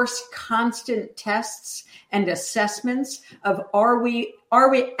force constant tests and assessments of are we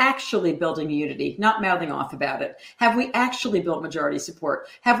actually building unity, not mouthing off about it? Have we actually built majority support?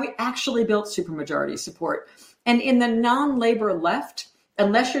 Have we actually built supermajority support? And in the non-labor left,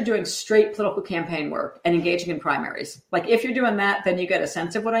 unless you're doing straight political campaign work and engaging in primaries, like if you're doing that, then you get a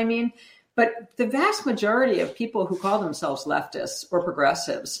sense of what I mean. But the vast majority of people who call themselves leftists or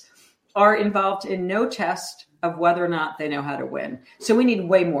progressives are involved in no test of whether or not they know how to win. So we need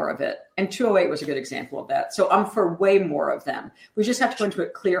way more of it. And 208 was a good example of that. So I'm for way more of them. We just have to go into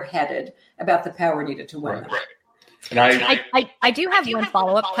it clear-headed about the power needed to win. Right. And I do have one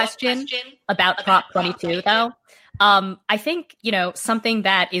follow-up question about Prop 22, though. I think, something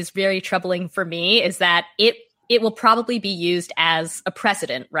that is very troubling for me is that it will probably be used as a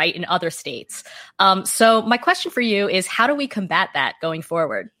precedent, right, in other states. So my question for you is, how do we combat that going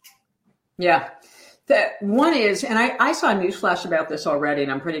forward? Yeah. One is, and I saw a news flash about this already,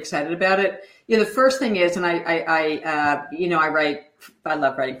 and I'm pretty excited about it. The first thing is, and I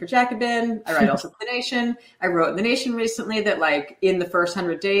love writing for Jacobin. I write also for The Nation. I wrote in The Nation recently that, like, in the first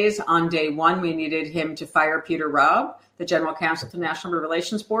 100 days, on day one, we needed him to fire Peter Robb, the general counsel to the National Labor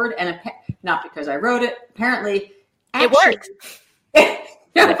Relations Board. And not because I wrote it, apparently. It worked.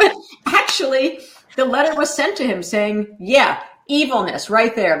 But actually, the letter was sent to him saying, yeah, evilness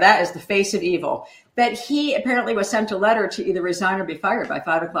right there. That is the face of evil. That he apparently was sent a letter to either resign or be fired by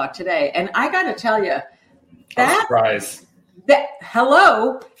 5 o'clock today. And I got to tell you, surprise. That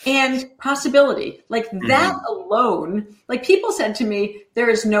hello and possibility, like that alone, like people said to me,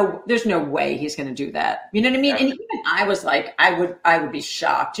 there's no way he's going to do that. You know what I mean? Yeah. And even I was like, I would be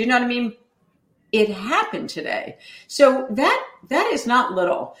shocked. You know what I mean? It happened today. So that is not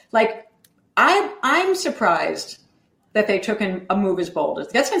little. Like I'm surprised that they took a move as bold.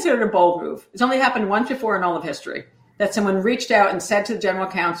 That's considered a bold move. It's only happened once before in all of history that someone reached out and said to the general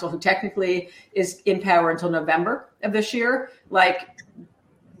counsel, who technically is in power until November of this year, like,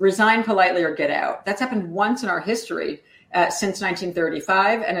 resign politely or get out. That's happened once in our history since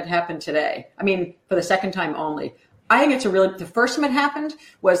 1935, and it happened today. I mean, for the second time only. I think the first time it happened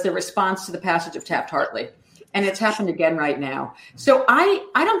was the response to the passage of Taft-Hartley. And it's happened again right now. So I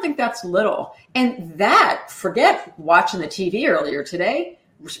don't think that's little. And forget watching the TV earlier today,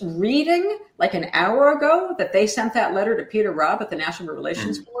 reading like an hour ago that they sent that letter to Peter Robb at the National Labor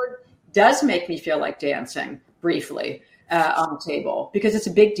Relations Board does make me feel like dancing briefly on the table, because it's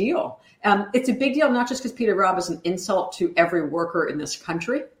a big deal. It's a big deal not just because Peter Robb is an insult to every worker in this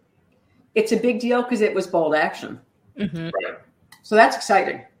country. It's a big deal because it was bold action. Mm-hmm. Right. So that's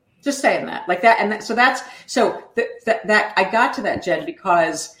exciting. Just saying that, like that, and that I got to that, Jen,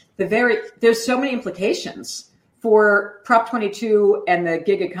 because there's so many implications for Prop 22 and the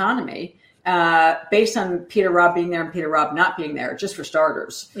gig economy based on Peter Robb being there and Peter Robb not being there, just for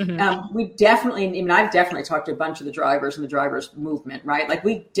starters. Mm-hmm. I've definitely talked to a bunch of the drivers and the drivers movement, right? Like,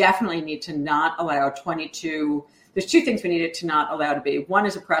 we definitely need to not allow 22. There's two things we need it to not allow to be. One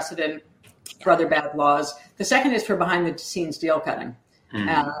is a precedent for other bad laws. The second is for behind the scenes deal cutting.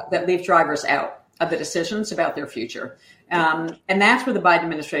 That leave drivers out of the decisions about their future. And that's where the Biden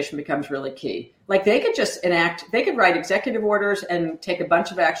administration becomes really key. Like, they could just they could write executive orders and take a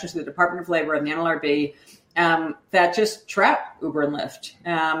bunch of actions to the Department of Labor and the NLRB that just trap Uber and Lyft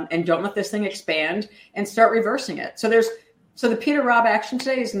and don't let this thing expand and start reversing it. So there's So the Peter Robb action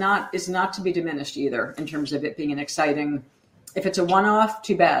today is not to be diminished either in terms of it being an exciting. If it's a one-off,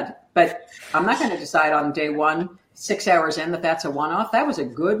 too bad. But I'm not going to decide on day one, 6 hours in, that that's a one-off. That was a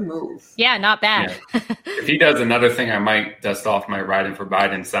good move. Yeah, not bad. Yeah. If he does another thing, I might dust off my Riding for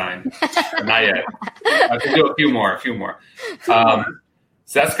Biden sign. Not yet. I can do a few more. So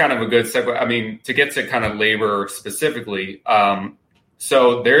that's kind of a good segue. I mean, to get to kind of labor specifically,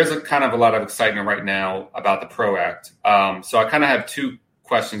 so there's a kind of a lot of excitement right now about the PRO Act. So I kind of have two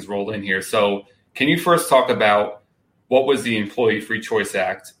questions rolled in here. So can you first talk about what was the Employee Free Choice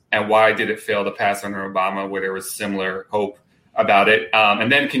Act and why did it fail to pass under Obama, where there was similar hope about it?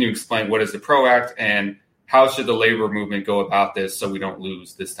 And then can you explain what is the PRO Act and how should the labor movement go about this so we don't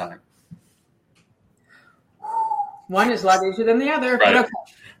lose this time? One is a lot easier than the other. Right. But okay.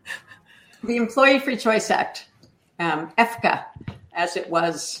 The Employee Free Choice Act, EFCA, as it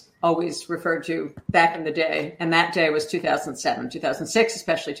was always referred to back in the day, and that day was 2007, 2006,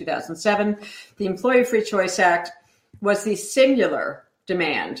 especially 2007. The Employee Free Choice Act was the singular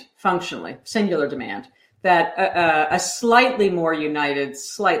demand that a slightly more united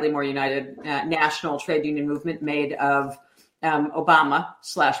national trade union movement made of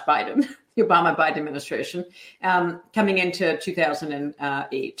Obama/Biden, the Obama-Biden administration, coming into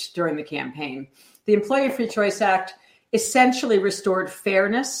 2008 during the campaign. The Employee Free Choice Act essentially restored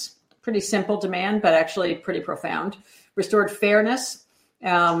fairness, pretty simple demand, but actually pretty profound, restored fairness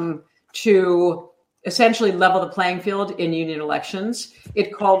to essentially level the playing field in union elections.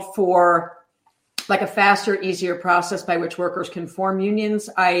 It called for like a faster, easier process by which workers can form unions.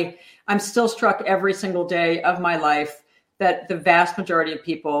 I'm still struck every single day of my life that the vast majority of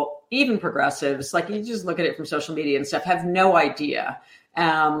people, even progressives, like you just look at it from social media and stuff, have no idea,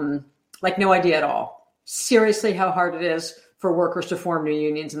 no idea at all, seriously, how hard it is for workers to form new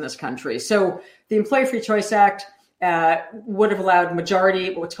unions in this country. So the Employee Free Choice Act would have allowed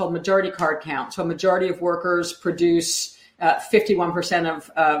what's called majority card count. So a majority of workers produce 51%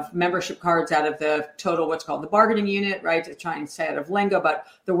 of membership cards out of the total, what's called the bargaining unit, right? To try and say out of lingo, but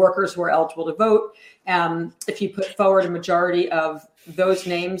the workers who are eligible to vote. If you put forward a majority of those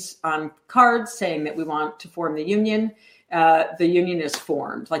names on cards saying that we want to form the union is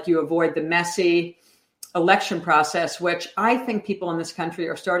formed. Like you avoid the messy election process, which I think people in this country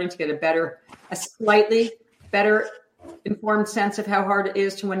are starting to get a slightly better informed sense of how hard it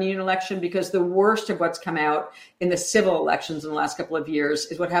is to win a union election, because the worst of what's come out in the civil elections in the last couple of years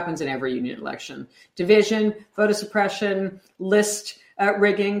is what happens in every union election. Division, voter suppression, list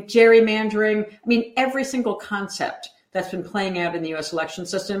rigging, gerrymandering. I mean, every single concept that's been playing out in the U.S. election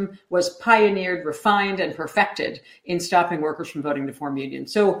system was pioneered, refined, and perfected in stopping workers from voting to form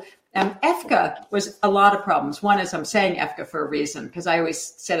unions. So EFCA was a lot of problems. One is I'm saying EFCA for a reason, because I always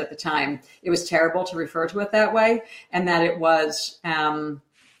said at the time it was terrible to refer to it that way, and that it was,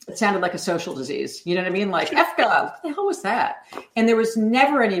 it sounded like a social disease. You know what I mean? Like EFCA, what the hell was that? And there was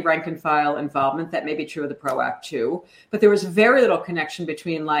never any rank and file involvement. That may be true of the PRO Act too, but there was very little connection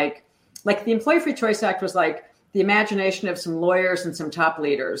between like the Employee Free Choice Act was like the imagination of some lawyers and some top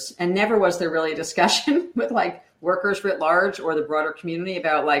leaders, and never was there really a discussion with like workers writ large or the broader community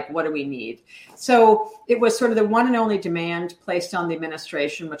about like, what do we need? So it was sort of the one and only demand placed on the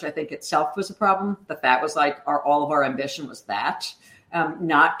administration, which I think itself was a problem, that was like all of our ambition was that,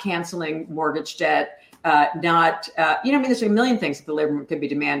 not canceling mortgage debt, there's a million things that the labor movement could be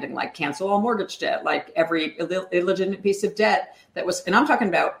demanding, like cancel all mortgage debt, like every illegitimate piece of debt that was, and I'm talking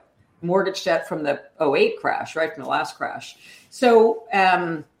about mortgage debt from the 2008 crash, right, from the last crash. So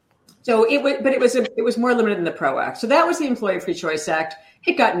it was more limited than the PRO Act. So that was the Employee Free Choice Act.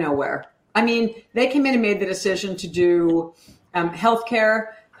 It got nowhere. I mean, they came in and made the decision to do healthcare,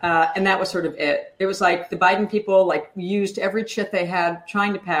 and that was sort of it. It was like the Biden people like used every chit they had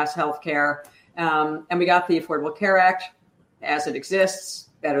trying to pass healthcare, and we got the Affordable Care Act as it exists,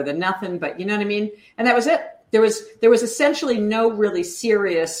 better than nothing. But you know what I mean. And that was it. There was essentially no really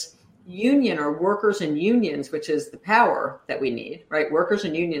serious union or workers and unions, which is the power that we need, right? Workers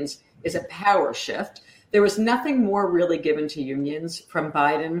and unions is a power shift. There was nothing more really given to unions from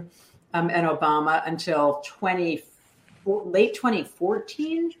Biden and Obama until late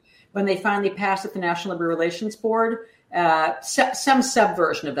 2014, when they finally passed at the National Labor Relations Board, some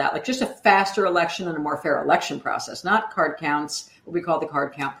subversion of that, like just a faster election and a more fair election process, not card counts, what we call the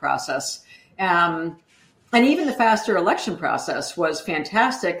card count process. And even the faster election process was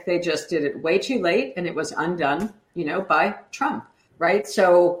fantastic. They just did it way too late, and it was undone, by Trump, right?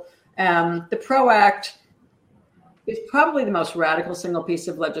 So the PRO Act is probably the most radical single piece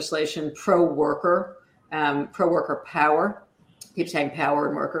of legislation pro-worker power. I keep saying power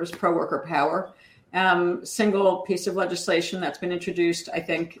and workers, pro-worker power single piece of legislation that's been introduced, I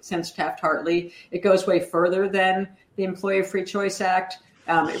think, since Taft-Hartley. It goes way further than the Employee Free Choice Act.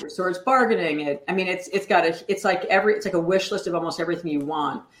 It restores bargaining. It's like a wish list of almost everything you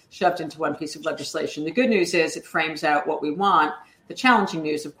want shoved into one piece of legislation. The good news is it frames out what we want. The challenging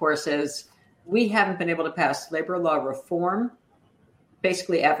news, of course, is we haven't been able to pass labor law reform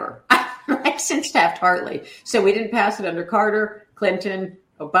basically ever, like since Taft-Hartley. So we didn't pass it under Carter, Clinton,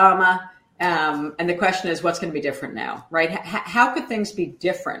 Obama. And the question is, what's going to be different now, right? How could things be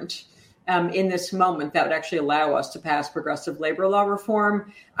different in this moment that would actually allow us to pass progressive labor law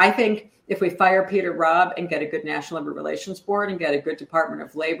reform? I think if we fire Peter Robb and get a good National Labor Relations Board and get a good Department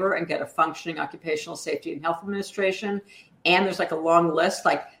of Labor and get a functioning Occupational Safety and Health Administration, and there's like a long list,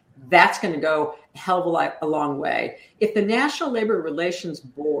 like that's going to go a hell of a long way. If the National Labor Relations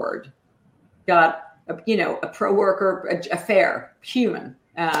Board got, a pro-worker, a fair human,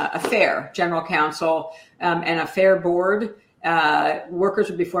 a fair general counsel, and a fair board, workers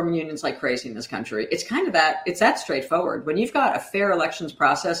would be forming unions like crazy in this country. It's that straightforward. When you've got a fair elections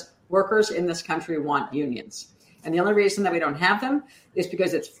process, workers in this country want unions. And the only reason that we don't have them is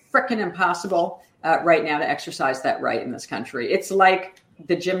because it's frickin' impossible right now to exercise that right in this country. It's like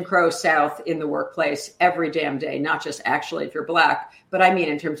the Jim Crow South in the workplace every damn day, not just actually if you're Black, but I mean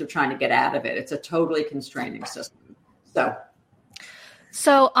in terms of trying to get out of it. It's a totally constraining system.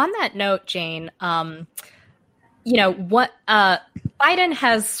 So on that note, Jane, Biden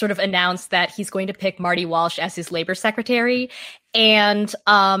has sort of announced that he's going to pick Marty Walsh as his labor secretary. And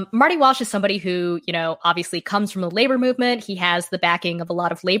Marty Walsh is somebody who, obviously comes from the labor movement. He has the backing of a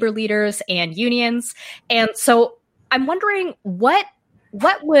lot of labor leaders and unions. And so I'm wondering what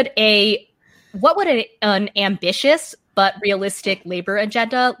would an ambitious but realistic labor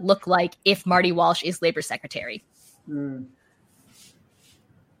agenda look like if Marty Walsh is labor secretary?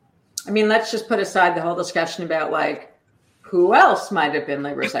 I mean, let's just put aside the whole discussion about who else might have been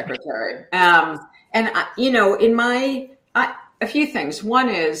labor secretary. A few things. One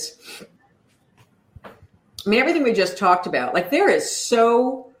is, everything we just talked about, there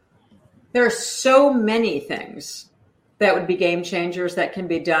are so many things that would be game changers that can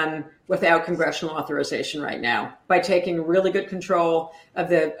be done without congressional authorization right now by taking really good control of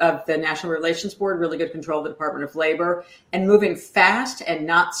the National Relations Board, really good control of the Department of Labor, and moving fast and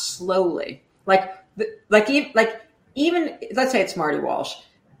not slowly. Even let's say it's Marty Walsh,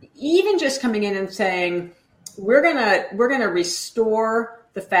 even just coming in and saying we're gonna restore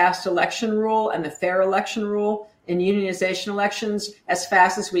the fast election rule and the fair election rule in unionization elections as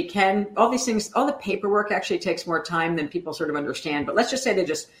fast as we can. All these things, all the paperwork actually takes more time than people sort of understand. But let's just say they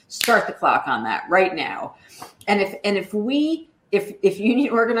just start the clock on that right now. And if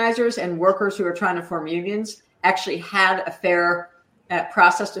union organizers and workers who are trying to form unions actually had a fair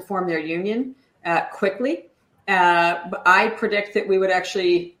process to form their union quickly, I predict that we would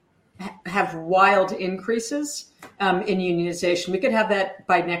actually have wild increases in unionization. We could have that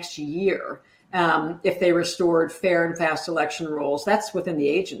by next year. If they restored fair and fast election rules. That's within the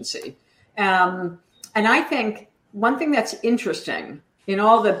agency. And I think one thing that's interesting in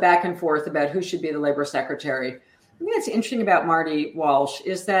all the back and forth about who should be the labor secretary, I think that's interesting about Marty Walsh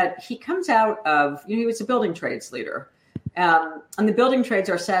is that he comes out of, he was a building trades leader. And the building trades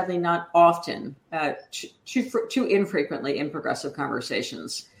are sadly not often, too infrequently in progressive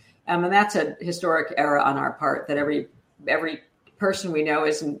conversations. And that's a historic error on our part that every person we know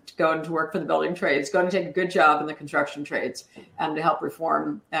isn't going to work for the building trades, going to take a good job in the construction trades to help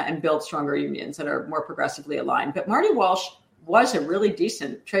reform and build stronger unions that are more progressively aligned. But Marty Walsh was a really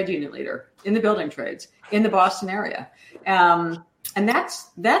decent trade union leader in the building trades in the Boston area. And that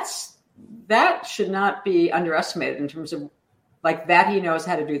should not be underestimated in terms of that he knows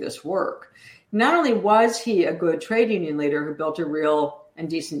how to do this work. Not only was he a good trade union leader who built a real and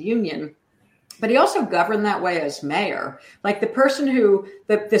decent union, but he also governed that way as mayor. The person who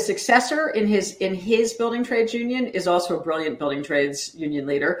the successor in his building trades union is also a brilliant building trades union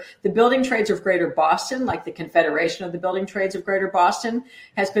leader. The building trades of Greater Boston, like the Confederation of the Building Trades of Greater Boston,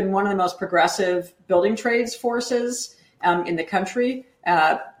 has been one of the most progressive building trades forces in the country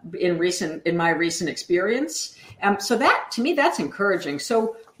in my recent experience. So that to me that's encouraging.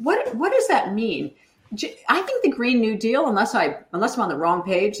 So what does that mean? I think the Green New Deal, unless I'm on the wrong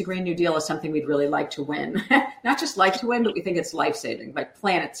page, the Green New Deal is something we'd really like to win. Not just like to win, but we think it's life-saving,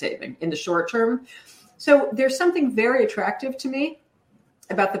 planet-saving in the short term. So there's something very attractive to me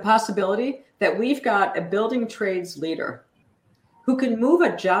about the possibility that we've got a building trades leader who can move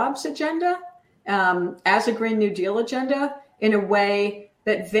a jobs agenda as a Green New Deal agenda in a way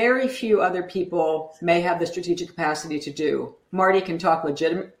that very few other people may have the strategic capacity to do. Marty can talk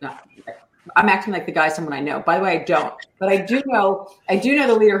I'm acting like the guy someone I know. By the way, I don't, but I do know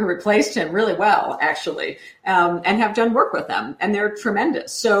the leader who replaced him really well, actually, and have done work with them, and they're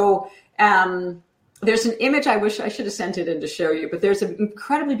tremendous. So there's an image I wish I should have sent it in to show you, but there's an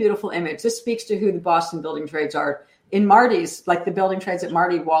incredibly beautiful image. This speaks to who the Boston building trades are. In Marty's, like the building trades that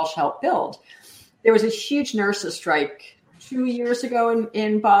Marty Walsh helped build. There was a huge nurses strike 2 years ago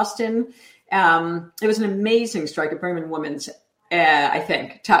in Boston. It was an amazing strike at Brigham and Women's. I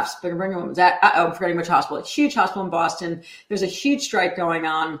think Tufts, Brigham and Women's. I'm forgetting which hospital. A huge hospital in Boston. There's a huge strike going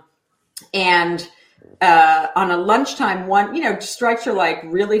on, and on a lunchtime one, strikes are like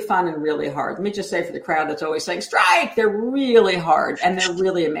really fun and really hard. Let me just say for the crowd that's always saying strike, they're really hard and they're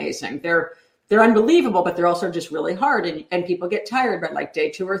really amazing. They're unbelievable, but they're also just really hard, and people get tired by like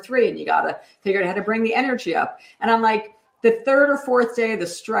day 2 or 3, and you got to figure out how to bring the energy up. And I'm like, the 3rd or 4th day of the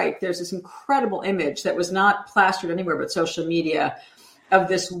strike, there's this incredible image that was not plastered anywhere but social media of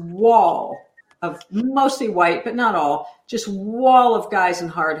this wall of mostly white, but not all, just wall of guys in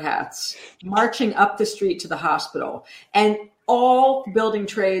hard hats marching up the street to the hospital. And all building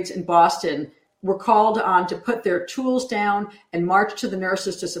trades in Boston were called on to put their tools down and march to the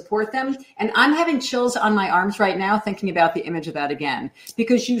nurses to support them. And I'm having chills on my arms right now thinking about the image of that again,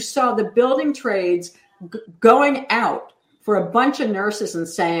 because you saw the building trades going out for a bunch of nurses and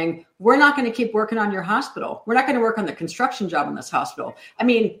saying, we're not going to keep working on your hospital. We're not going to work on the construction job in this hospital. I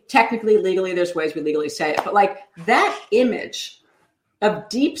mean, technically, legally, there's ways we legally say it, but like that image of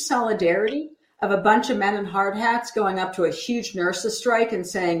deep solidarity of a bunch of men in hard hats going up to a huge nurses strike and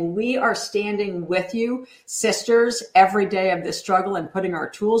saying, we are standing with you, sisters, every day of this struggle and putting our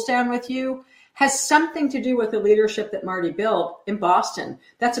tools down with you, has something to do with the leadership that Marty built in Boston.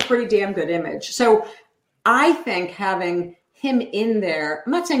 That's a pretty damn good image. So I think having him in there,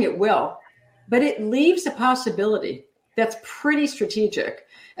 I'm not saying it will, but it leaves a possibility that's pretty strategic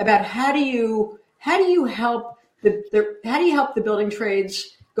about how do you help the building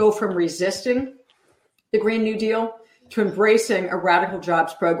trades go from resisting the Green New Deal to embracing a radical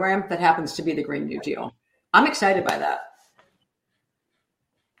jobs program that happens to be the Green New Deal. I'm excited by that.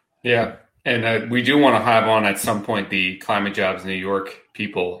 Yeah. And we do want to have on at some point the Climate Jobs New York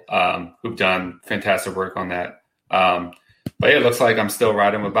people who've done fantastic work on that. But yeah, it looks like I'm still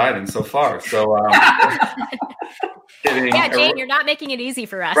riding with Biden so far. So Jane, you're not making it easy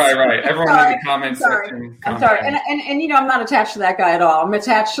for us. Right. Everyone in the comments section. I'm sorry. And I'm not attached to that guy at all. I'm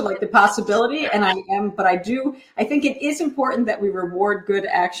attached to like the possibility, and I think it is important that we reward good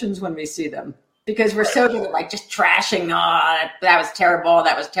actions when we see them, because we're so good at like just trashing. Oh, that was terrible.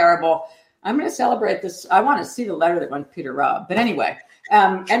 That was terrible. I'm going to celebrate this. I want to see the letter that went to Peter Robb. But anyway,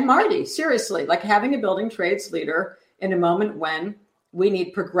 and Marty, seriously, like having a building trades leader in a moment when we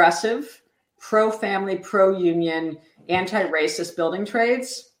need progressive, pro-family, pro-union, anti-racist building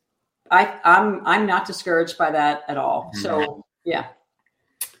trades. I'm not discouraged by that at all. So, yeah.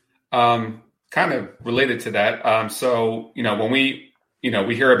 Kind of related to that. So, when we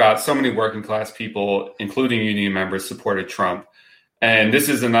hear about so many working class people, including union members, supported Trump. And this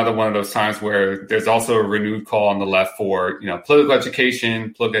is another one of those times where there's also a renewed call on the left for, political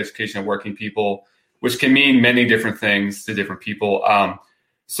education of working people, which can mean many different things to different people.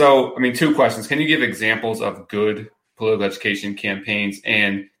 So, 2 questions. Can you give examples of good political education campaigns?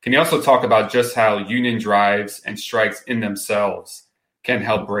 And can you also talk about just how union drives and strikes in themselves can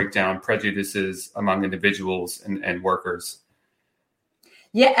help break down prejudices among individuals and workers?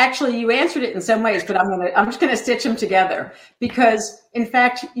 Yeah, actually, you answered it in some ways, but I'm just going to stitch them together because, in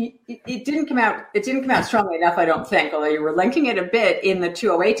fact, it didn't come out strongly enough, I don't think. Although you were linking it a bit in the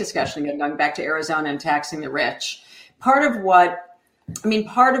 208 discussion, again, going back to Arizona and taxing the rich. Part of what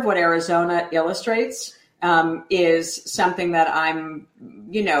Arizona illustrates is something that I'm,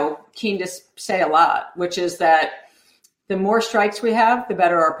 keen to say a lot, which is that the more strikes we have, the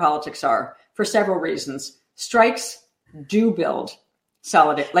better our politics are for several reasons. Strikes do build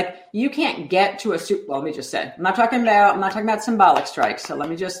solidarity. Like you can't get to let me just say, I'm not talking about symbolic strikes. So let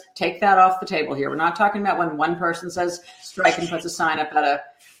me just take that off the table here. We're not talking about when one person says strike and puts a sign up at a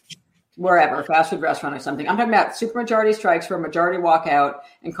wherever, fast food restaurant or something. I'm talking about supermajority strikes where a majority walk out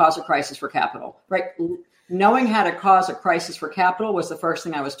and cause a crisis for capital, right? Knowing how to cause a crisis for capital was the first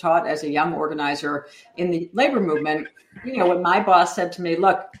thing I was taught as a young organizer in the labor movement. When my boss said to me,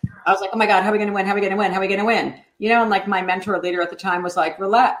 look, I was like, oh my God, how are we going to win? How are we going to win? How are we going to win? And like my mentor leader at the time was like,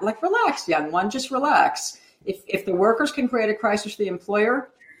 relax, young one, just relax. If the workers can create a crisis for the employer,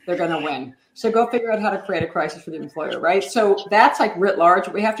 they're going to win. So go figure out how to create a crisis for the employer, right? So that's like writ large.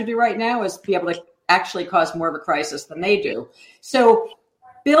 What we have to do right now is be able to actually cause more of a crisis than they do. So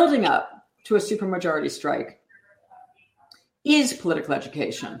building up to a supermajority strike is political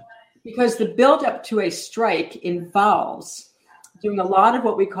education. because the buildup to a strike involves doing a lot of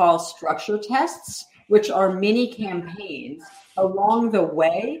what we call structure tests, which are mini campaigns along the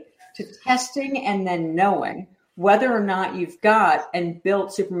way to testing and then knowing whether or not you've got and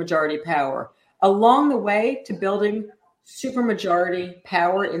built supermajority power. Along the way to building supermajority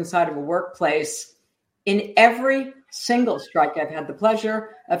power inside of a workplace, in every single strike I've had the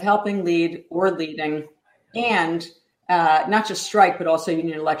pleasure of helping lead or leading, and not just strike, but also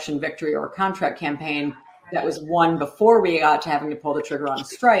union election victory or contract campaign that was won before we got to having to pull the trigger on a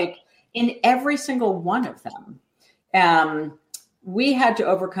strike. In every single one of them, we had to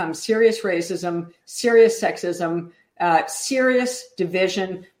overcome serious racism, serious sexism, serious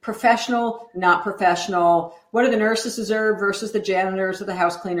division, professional, not professional. What do the nurses deserve versus the janitors or the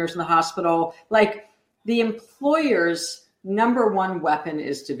house cleaners in the hospital? Like, the employer's number one weapon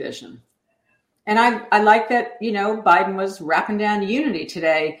is division. And I like that, Biden was wrapping down unity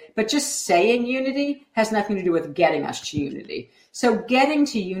today, but just saying unity has nothing to do with getting us to unity. So getting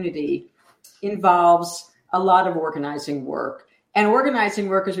to unity involves a lot of organizing work. And organizing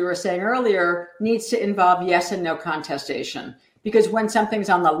work, as we were saying earlier, needs to involve yes and no contestation. Because when something's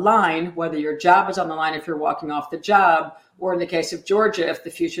on the line, whether your job is on the line if you're walking off the job, or in the case of Georgia, if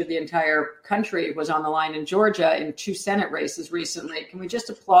the future of the entire country was on the line in Georgia in 2 Senate races recently, can we just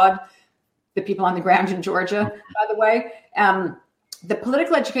applaud the people on the ground in Georgia, by the way? The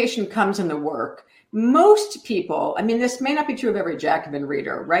political education comes in the work. Most people, this may not be true of every Jacobin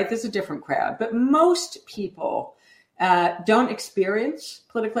reader, right? This is a different crowd, but most people don't experience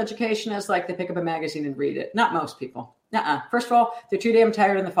political education as like they pick up a magazine and read it. Not most people. First of all, they're too damn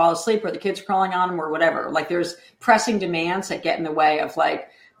tired and they fall asleep, or the kids crawling on them, or whatever. Like, there's pressing demands that get in the way of like,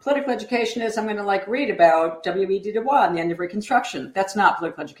 political education is I'm going to read about W.E.B. Du Bois and the end of Reconstruction. That's not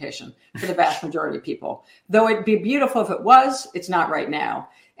political education for the vast majority of people. Though it'd be beautiful if it was, it's not right now.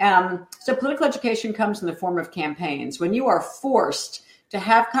 So political education comes in the form of campaigns. When you are forced to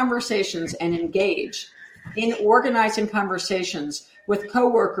have conversations and engage in organizing conversations with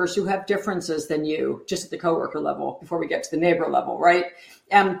coworkers who have differences than you, just at the coworker level, before we get to the neighbor level, right?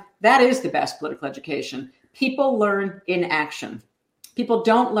 That is the best political education. People learn in action.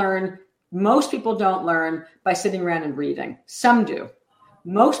 Most people don't learn by sitting around and reading. Some do.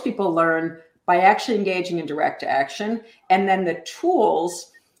 Most people learn by actually engaging in direct action. And then the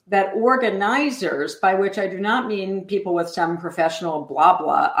tools that organizers, by which I do not mean people with some professional blah,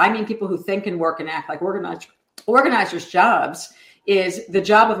 blah. I mean people who think and work and act like organizers' jobs is the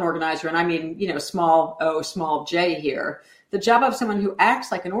job of an organizer. And I mean, small o, small j here. The job of someone who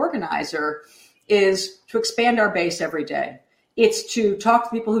acts like an organizer is to expand our base every day. It's to talk to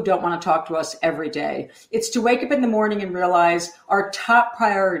people who don't want to talk to us every day. It's to wake up in the morning and realize our top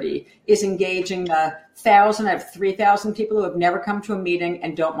priority is engaging the 1,000 out of 3,000 people who have never come to a meeting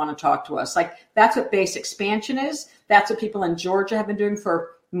and don't want to talk to us. Like, that's what base expansion is. That's what people in Georgia have been doing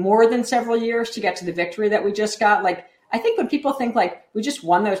for more than several years to get to the victory that we just got. Like, I think when people think we just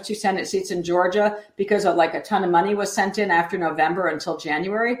won those 2 Senate seats in Georgia because of a ton of money was sent in after November until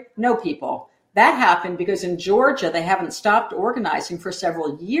January. No, people. That happened because in Georgia, they haven't stopped organizing for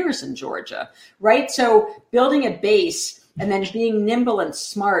several years in Georgia, right? So building a base and then being nimble and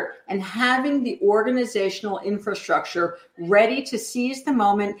smart and having the organizational infrastructure ready to seize the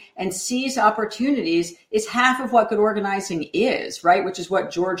moment and seize opportunities is half of what good organizing is, right? Which is what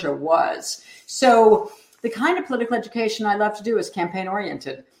Georgia was. So the kind of political education I love to do is campaign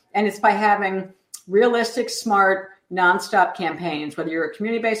oriented. And it's by having realistic, smart, nonstop campaigns, whether you're a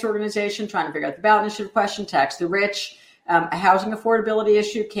community-based organization trying to figure out the ballot initiative question, tax the rich, a housing affordability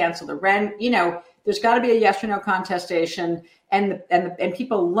issue, cancel the rent. There's got to be a yes or no contestation, and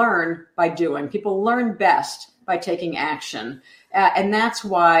people learn by doing. People learn best by taking action, and that's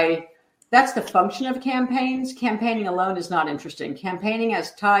the function of campaigns. Campaigning alone is not interesting. Campaigning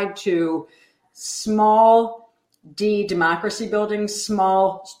as tied to small D democracy building,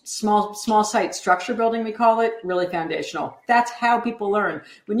 small site structure building, we call it, really foundational. That's how people learn.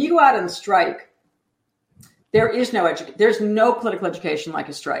 When you go out and strike, there's no political education like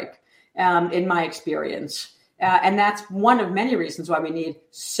a strike, in my experience. And that's one of many reasons why we need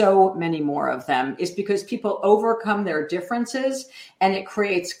so many more of them, is because people overcome their differences and it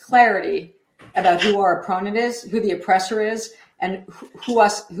creates clarity about who our opponent is, who the oppressor is, and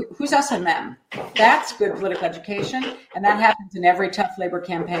who's us and them. That's good political education, and that happens in every tough labor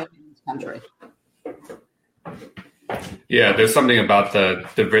campaign in this country. Yeah, there's something about the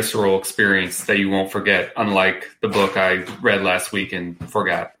visceral experience that you won't forget, unlike the book I read last week and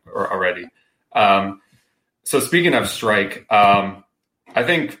forgot already. So speaking of strike, I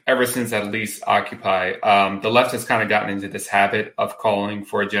think ever since at least Occupy, the left has kind of gotten into this habit of calling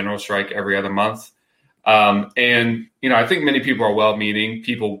for a general strike every other month. And, I think many people are well-meaning.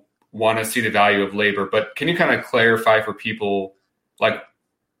 People want to see the value of labor. But can you kind of clarify for people, what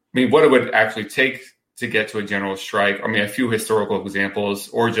it would actually take to get to a general strike? A few historical examples,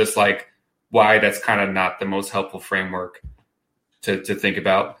 or just why that's kind of not the most helpful framework to think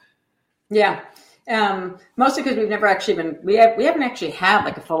about. Yeah. Mostly because we've never actually we haven't actually had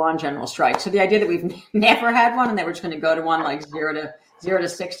a full-on general strike. So the idea that we've never had one and that we're just going to go to one 0 to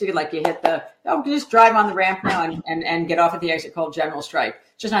 60, you hit you just drive on the ramp now and get off at the exit called general strike.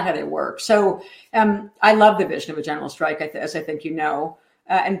 It's just not how they work. So I love the vision of a general strike, as I think you know.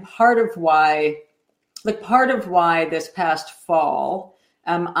 And part of why this past fall,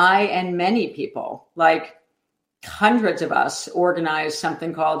 I and many people, hundreds of us, organized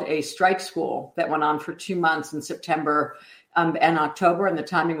something called a strike school that went on for 2 months in September and October. And the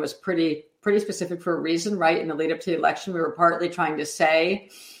timing was pretty specific for a reason, right? In the lead up to the election, we were partly trying to say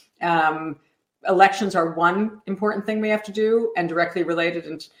elections are one important thing we have to do, and directly related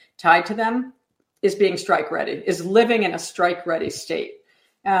and tied to them is being strike ready, is living in a strike ready state.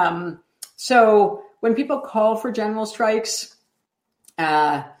 So when people call for general strikes,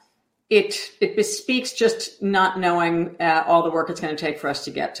 it bespeaks just not knowing all the work it's going to take for us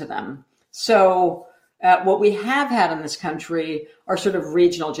to get to them. So what we have had in this country are sort of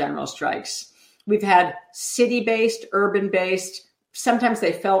regional general strikes. We've had city-based, urban-based. Sometimes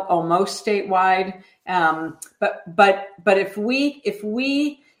they felt almost statewide. But if we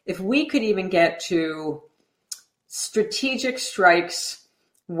could even get to strategic strikes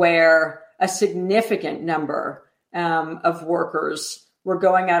where a significant number of workers were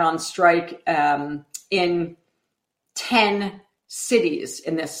going out on strike in 10 cities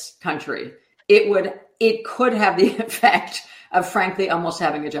in this country, it could have the effect of, frankly, almost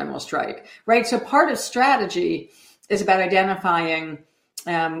having a general strike, right? So part of strategy is about identifying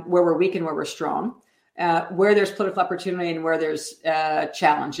where we're weak and where we're strong, where there's political opportunity and where there's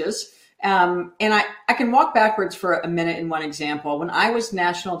challenges. And I can walk backwards for a minute in one example. When I was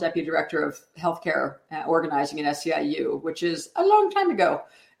National Deputy Director of Healthcare Organizing at SEIU, which is a long time ago,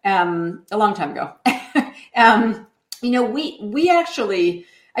 we actually,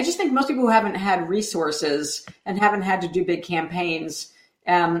 I just think most people who haven't had resources and haven't had to do big campaigns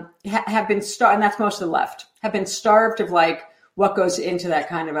have been starved, and that's most of the left, have been starved of what goes into that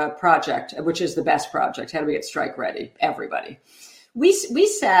kind of a project, which is the best project. How do we get strike ready? Everybody. We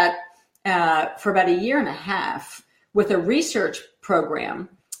sat for about a year and a half with a research program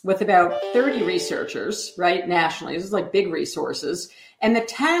with about 30 researchers, right, nationally. This is big resources. And the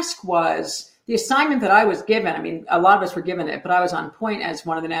task was, the assignment that I was given, a lot of us were given it, but I was on point as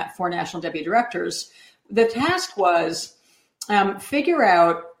one of the 4 national deputy directors. The task was figure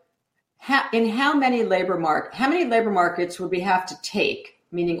out how many labor markets would we have to take,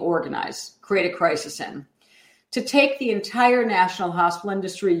 meaning organize, create a crisis in, to take the entire national hospital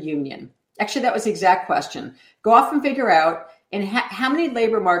industry union. Actually, that was the exact question. Go off and figure out how many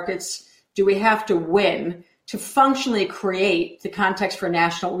labor markets do we have to win to functionally create the context for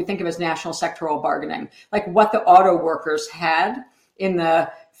what we think of as national sectoral bargaining, like what the auto workers had in the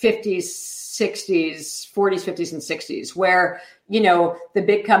 50s, 60s, 40s, 50s, and 60s, where, the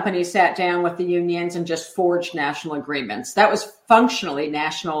big companies sat down with the unions and just forged national agreements. That was functionally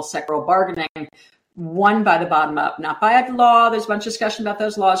national sectoral bargaining, won by the bottom up, not by a law. There's a bunch of discussion about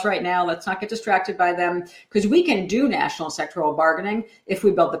those laws right now. Let's not get distracted by them, because we can do national sectoral bargaining if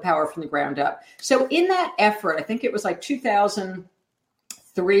we build the power from the ground up. So in that effort, I think it was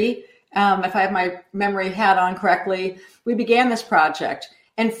 2003, if I have my memory hat on correctly, we began this project.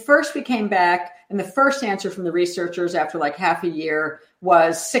 And first we came back, and the first answer from the researchers after half a year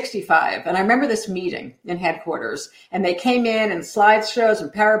was 65. And I remember this meeting in headquarters, and they came in and slideshows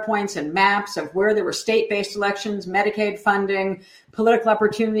and PowerPoints and maps of where there were state-based elections, Medicaid funding, political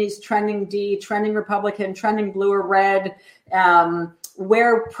opportunities, trending D, trending Republican, trending blue or red,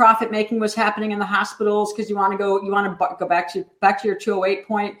 where profit making was happening in the hospitals, because you want to go back to your 208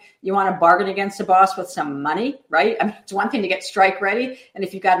 point. You want to bargain against the boss with some money, right? It's one thing to get strike ready, and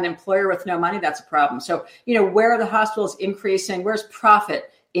if you've got an employer with no money, that's a problem. So, where are the hospitals increasing? Where's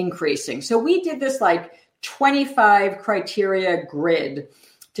profit increasing? So we did this 25 criteria grid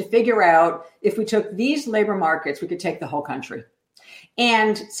to figure out if we took these labor markets, we could take the whole country.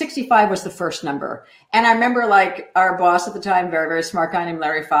 And 65 was the first number. And I remember like our boss at the time, very, very smart guy named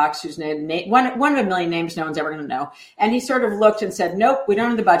Larry Fox, whose name, one of a million names no one's ever going to know. And he sort of looked and said, nope, we don't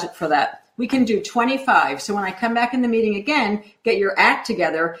have the budget for that. We can do 25. So when I come back in the meeting again, get your act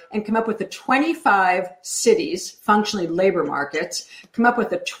together and come up with the 25 cities, functionally labor markets, come up with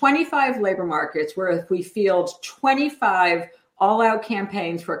the 25 labor markets where if we field 25 all-out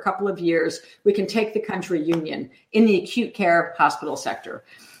campaigns for a couple of years, we can take the country union in the acute care hospital sector.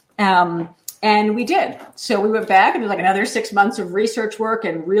 And we did. So we went back and it was like another 6 months of research work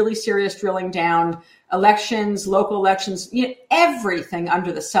and really serious drilling down, elections, local elections, everything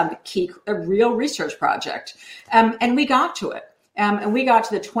under the sun, a real research project. And we got to it. And we got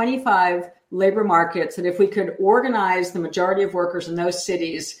to the 25 labor markets that if we could organize the majority of workers in those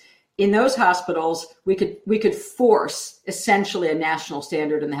cities, in those hospitals, we could force essentially a national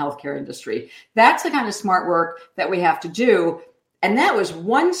standard in the healthcare industry. That's the kind of smart work that we have to do. And that was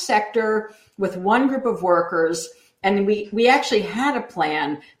one sector with one group of workers. And we actually had a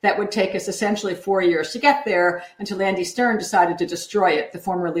plan that would take us essentially 4 years to get there until Andy Stern decided to destroy it, the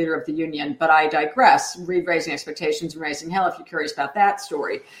former leader of the union. But I digress. Read Raising Expectations and Raising Hell if you're curious about that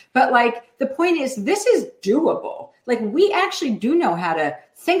story. But like the point is, this is doable. Like we actually do know how to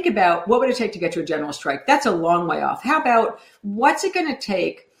think about what would it take to get to a general strike. That's a long way off. How about what's it going to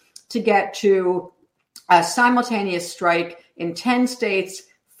take to get to a simultaneous strike in 10 states,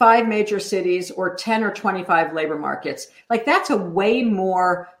 5 major cities, or 10 or 25 labor markets? Like that's a way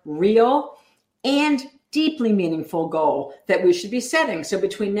more real and deeply meaningful goal that we should be setting. So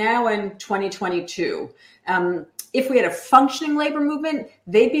between now and 2022, if we had a functioning labor movement,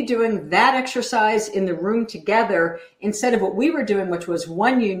 they'd be doing that exercise in the room together instead of what we were doing, which was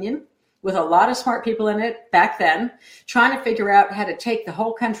one union with a lot of smart people in it back then, trying to figure out how to take the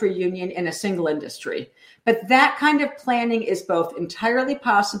whole country union in a single industry. But that kind of planning is both entirely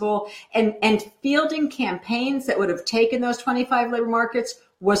possible and fielding campaigns that would have taken those 25 labor markets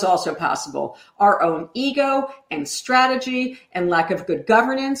was also possible. Our own ego and strategy and lack of good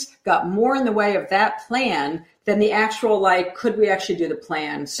governance got more in the way of that plan than the actual, could we actually do the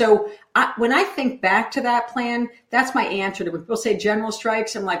plan? So when I think back to that plan, that's my answer to when people say general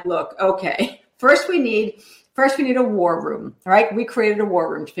strikes. I'm like, look, okay, first we need a war room, right? We created a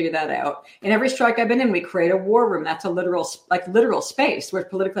war room to figure that out. In every strike I've been in, we create a war room. That's a literal space where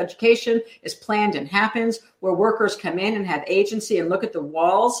political education is planned and happens, where workers come in and have agency and look at the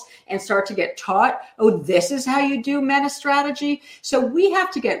walls and start to get taught, oh, this is how you do meta strategy. So we have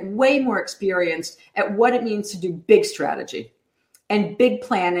to get way more experienced at what it means to do big strategy and big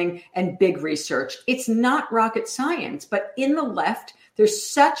planning and big research. It's not rocket science, but in the left, there's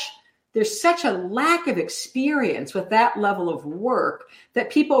such a lack of experience with that level of work that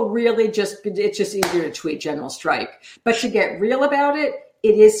people really it's just easier to tweet general strike. But to get real about it,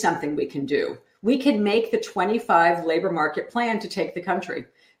 it is something we can do. We can make the 25 labor market plan to take the country.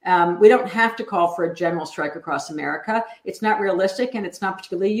 We don't have to call for a general strike across America. It's not realistic and it's not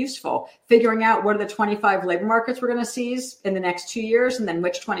particularly useful. Figuring out what are the 25 labor markets we're going to seize in the next 2 years and then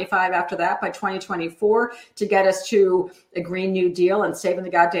which 25 after that by 2024 to get us to a Green New Deal and saving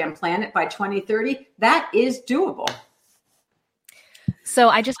the goddamn planet by 2030, that is doable. So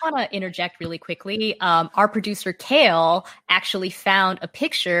I just want to interject really quickly. Our producer, Kale, actually found a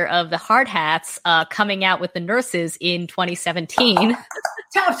picture of the hard hats coming out with the nurses in 2017.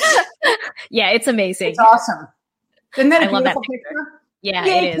 Yeah, it's amazing. It's awesome. Isn't that a beautiful picture? Yeah,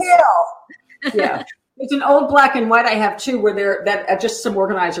 Yay, it is. Kale. Yeah. It's an old black and white I have too, where just some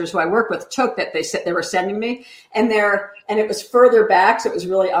organizers who I work with took that they were sending me, and it was further back, so it was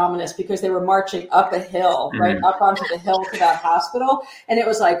really ominous because they were marching up a hill, right up onto the hill to that hospital, and it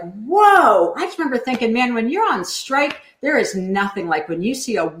was like, whoa! I just remember thinking, man, when you're on strike, there is nothing like when you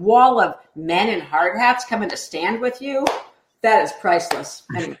see a wall of men in hard hats coming to stand with you. That is priceless.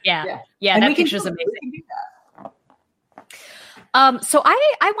 Anyway, yeah, that picture's amazing. We can do that. So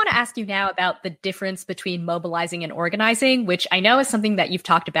I want to ask you now about the difference between mobilizing and organizing, which I know is something that you've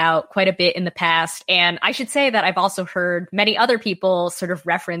talked about quite a bit in the past. And I should say that I've also heard many other people sort of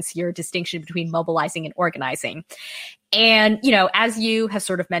reference your distinction between mobilizing and organizing. And, as you have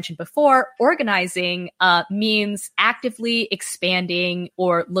sort of mentioned before, organizing means actively expanding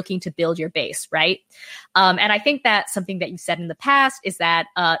or looking to build your base, right? And I think that something that you've said in the past is that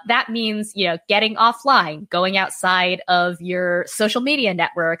that means, getting offline, going outside of your social media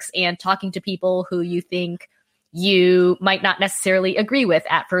networks and talking to people who you think you might not necessarily agree with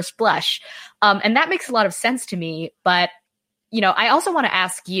at first blush. And that makes a lot of sense to me. But, I also want to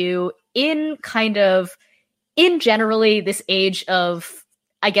ask you in generally this age of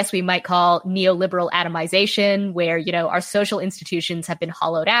I guess we might call neoliberal atomization, where, you know, our social institutions have been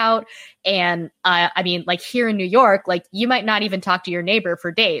hollowed out. And I mean, like here in New York, like you might not even talk to your neighbor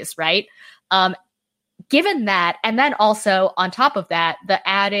for days, right? Given that, and then also on top of that, the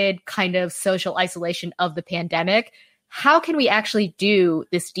added kind of social isolation of the pandemic, how can we actually do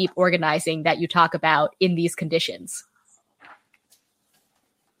this deep organizing that you talk about in these conditions?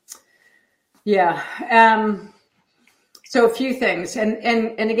 Yeah. So a few things, and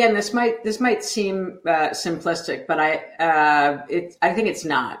again, this might seem simplistic, but I think it's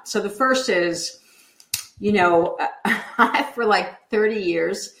not. So the first is, you know, for like 30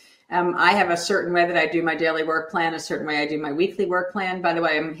 years, I have a certain way that I do my daily work plan, a certain way I do my weekly work plan. By the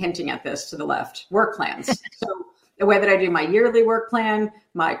way, I'm hinting at this to the left, work plans. So the way that I do my yearly work plan,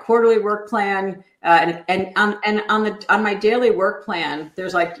 my quarterly work plan, and on my daily work plan,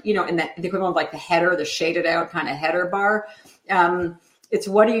 there's like, you know, in the equivalent of like the header, the shaded out kind of header bar. It's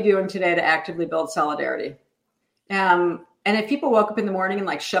what are you doing today to actively build solidarity? And if people woke up in the morning and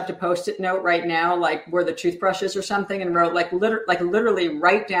like shoved a Post-it note right now, like where the toothbrush is or something, and wrote literally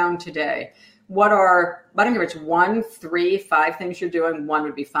write down today, I don't care if it's 1, 3, 5 things you're doing, 1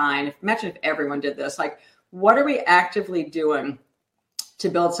 would be fine. Imagine if everyone did this. Like, what are we actively doing to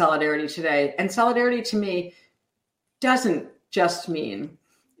build solidarity today? And solidarity to me doesn't just mean,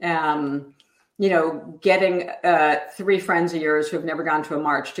 you know, getting 3 friends of yours who have never gone to a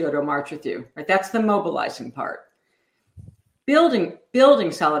march to go to a march with you, right? That's the mobilizing part.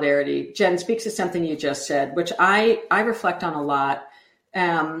 Building solidarity, Jen, speaks to something you just said, which I reflect on a lot.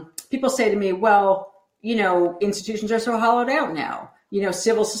 People say to me, well, you know, institutions are so hollowed out now. You know,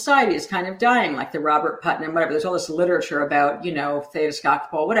 civil society is kind of dying, like the Robert Putnam, whatever. There's all this literature about, you know, Theta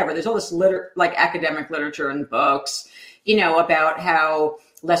Skocpol, whatever. There's all this like academic literature and books, you know, about how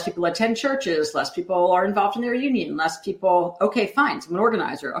less people attend churches, less people are involved in their union, less people. Okay, fine. So I'm an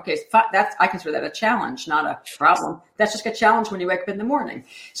organizer. Okay, I consider that a challenge, not a problem. That's just a challenge when you wake up in the morning.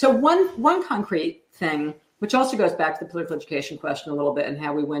 So one concrete thing, which also goes back to the political education question a little bit and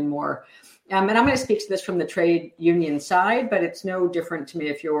how we win more. And I'm going to speak to this from the trade union side, but it's no different to me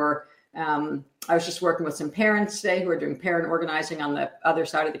if you're, I was just working with some parents today who are doing parent organizing on the other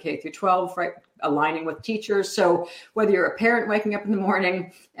side of the K through 12, right, aligning with teachers. So whether you're a parent waking up in the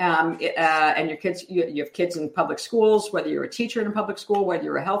morning and your kids, you have kids in public schools, whether you're a teacher in a public school, whether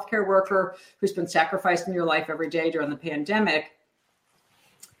you're a healthcare worker who's been sacrificing your life every day during the pandemic,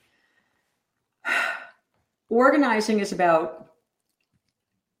 organizing is about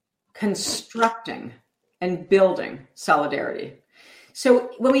constructing and building solidarity.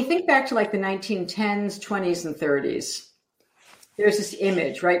 So when we think back to like the 1910s, 20s, and 30s, there's this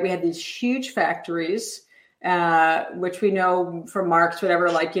image, right? We had these huge factories, which we know from Marx,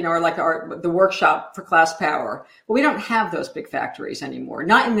 whatever, like, you know, or like the workshop for class power. Well, we don't have those big factories anymore.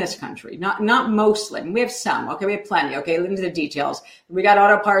 Not in this country, not mostly. I mean, we have some, okay, we have plenty, okay, into the details. We got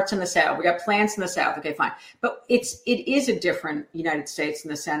auto parts in the South. We got plants in the South. Okay, fine. But it is a different United States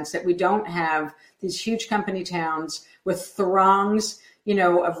in the sense that we don't have these huge company towns with throngs, you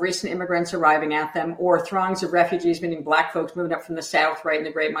know, of recent immigrants arriving at them, or throngs of refugees, meaning Black folks moving up from the South, right, in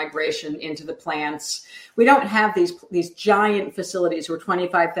the Great Migration into the plants. We don't have these giant facilities where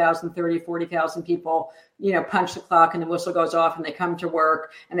 25,000, 30, 40,000 people, you know, punch the clock and the whistle goes off and they come to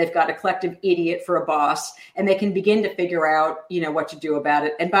work and they've got a collective idiot for a boss and they can begin to figure out, you know, what to do about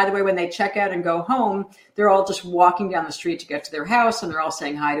it. And by the way, when they check out and go home, they're all just walking down the street to get to their house and they're all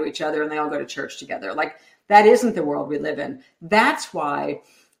saying hi to each other and they all go to church together. Like, that isn't the world we live in. That's why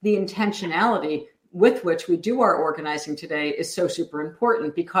the intentionality with which we do our organizing today is so super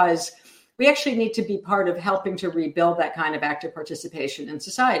important, because we actually need to be part of helping to rebuild that kind of active participation in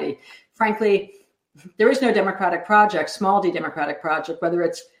society. Frankly, there is no democratic project, small d democratic project, whether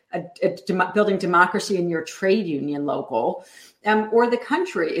it's building democracy in your trade union local or the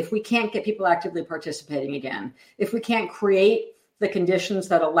country, if we can't get people actively participating again, if we can't create the conditions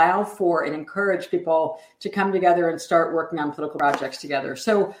that allow for and encourage people to come together and start working on political projects together.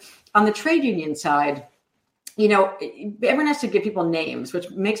 So on the trade union side, you know, everyone has to give people names,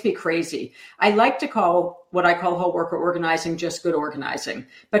 which makes me crazy. I like to call what I call whole worker organizing just good organizing.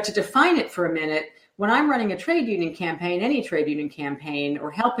 But to define it for a minute, when I'm running a trade union campaign, any trade union campaign,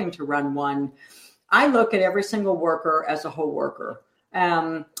 or helping to run one, I look at every single worker as a whole worker.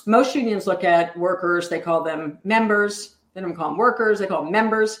 Most unions look at workers, they call them members. They don't call them workers, they call them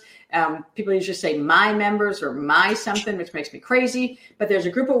members. People usually say my members or my something, which makes me crazy. But there's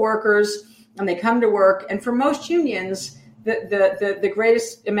a group of workers and they come to work. And for most unions, the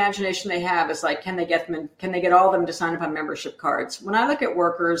greatest imagination they have is like, can they get all of them to sign up on membership cards? When I look at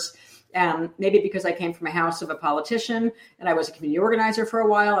workers, Maybe because I came from a house of a politician and I was a community organizer for a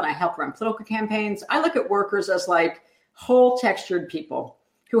while and I helped run political campaigns. I look at workers as like whole textured people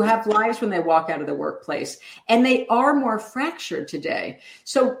who have lives when they walk out of the workplace, and they are more fractured today.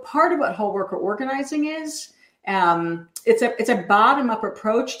 So part of what whole worker organizing is, it's a bottom-up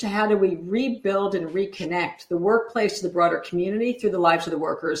approach to how do we rebuild and reconnect the workplace to the broader community through the lives of the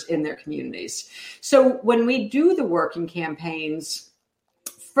workers in their communities. So when we do the working campaigns,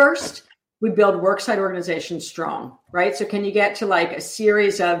 first, we build worksite organizations strong, right? So can you get to like a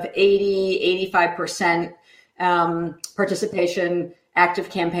series of 85% participation, active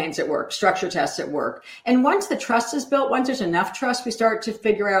campaigns at work, structure tests at work. And once the trust is built, once there's enough trust, we start to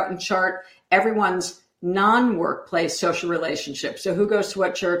figure out and chart everyone's non-workplace social relationships. So who goes to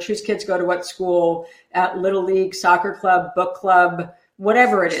what church, whose kids go to what school, little league, soccer club, book club,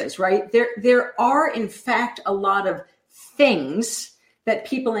 whatever it is, right? There are, in fact, a lot of things that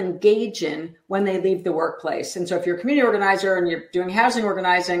people engage in when they leave the workplace. And so if you're a community organizer and you're doing housing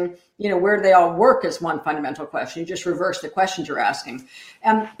organizing, where do they all work is one fundamental question. You just reverse the questions you're asking.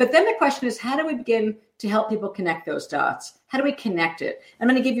 But then the question is, how do we begin to help people connect those dots? How do we connect it? I'm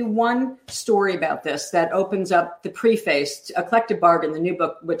going to give you one story about this that opens up the preface. A Collective Bargain, the new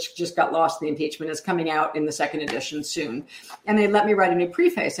book, which just got lost in the impeachment, is coming out in the second edition soon. And they let me write a new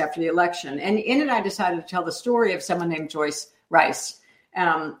preface after the election. And in it, I decided to tell the story of someone named Joyce Rice.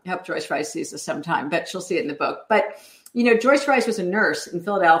 I hope Joyce Rice sees this sometime, but she'll see it in the book. But, Joyce Rice was a nurse in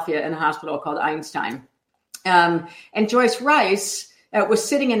Philadelphia in a hospital called Einstein. And Joyce Rice was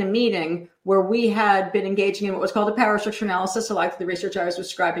sitting in a meeting where we had been engaging in what was called a power structure analysis, so like the research I was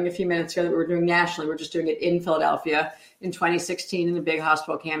describing a few minutes ago that we were doing nationally. We're just doing it in Philadelphia in 2016 in the big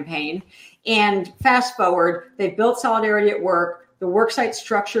hospital campaign. And fast forward, they built solidarity at work. The worksite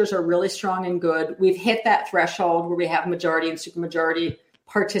structures are really strong and good. We've hit that threshold where we have majority and supermajority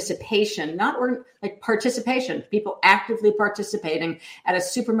participation, participation, people actively participating at a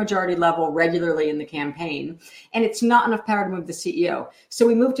supermajority level regularly in the campaign. And it's not enough power to move the CEO. So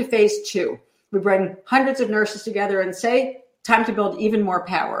we move to phase 2. We bring hundreds of nurses together and say, time to build even more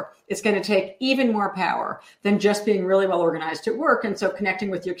power. It's going to take even more power than just being really well organized at work. And so connecting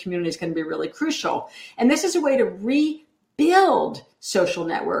with your community is going to be really crucial. And this is a way to rebuild social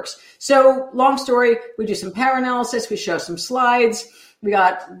networks. So long story, we do some power analysis. We show some slides. We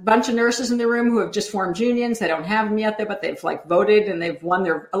got a bunch of nurses in the room who have just formed unions. They don't have them yet, but they've voted and they've won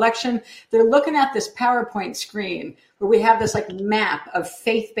their election. They're looking at this PowerPoint screen where we have this map of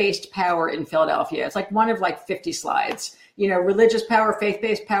faith-based power in Philadelphia. It's one of 50 slides. Religious power,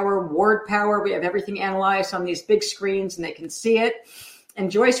 faith-based power, ward power. We have everything analyzed on these big screens and they can see it.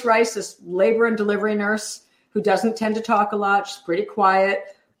 And Joyce Rice, this labor and delivery nurse who doesn't tend to talk a lot, she's pretty quiet,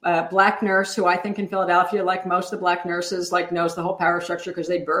 Black nurse who I think in Philadelphia, like most of the Black nurses, knows the whole power structure because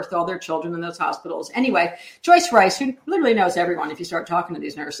they birthed all their children in those hospitals. Anyway, Joyce Rice, who literally knows everyone if you start talking to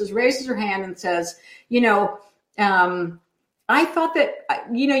these nurses, raises her hand and says, I thought that,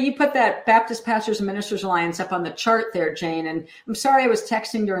 you put that Baptist Pastors and Ministers Alliance up on the chart there, Jane, and I'm sorry I was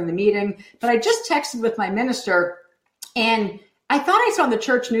texting during the meeting, but I just texted with my minister and I thought I saw in the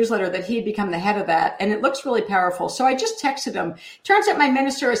church newsletter that he'd become the head of that, and it looks really powerful. So I just texted him. Turns out my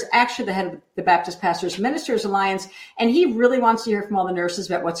minister is actually the head of the Baptist Pastors and Ministers Alliance, and he really wants to hear from all the nurses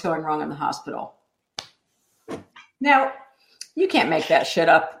about what's going wrong in the hospital. Now, you can't make that shit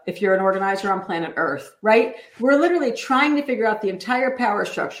up if you're an organizer on planet Earth, right? We're literally trying to figure out the entire power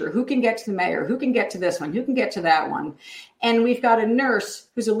structure. Who can get to the mayor? Who can get to this one? Who can get to that one? And we've got a nurse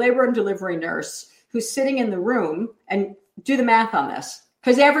who's a labor and delivery nurse who's sitting in the room, and do the math on this,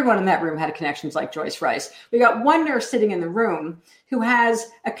 because everyone in that room had connections like Joyce Rice. We got one nurse sitting in the room who has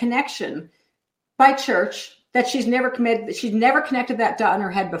a connection by church that she's never connected that dot in her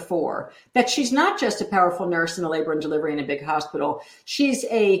head before, that she's not just a powerful nurse in a labor and delivery in a big hospital. She's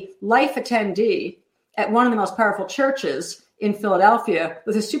a life attendee at one of the most powerful churches in Philadelphia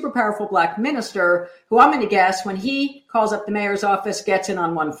with a super powerful Black minister who I'm going to guess when he calls up the mayor's office, gets in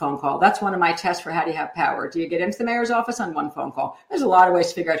on one phone call. That's one of my tests for how do you have power. Do you get into the mayor's office on one phone call? There's a lot of ways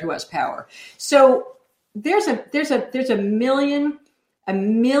to figure out who has power. So there's a million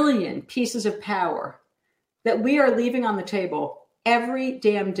pieces of power that we are leaving on the table every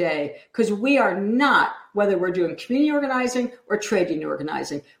damn day because we are not, whether we're doing community organizing or trade union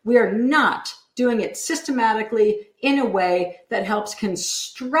organizing, we are not doing it systematically in a way that helps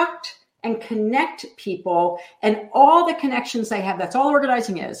construct and connect people and all the connections they have. That's all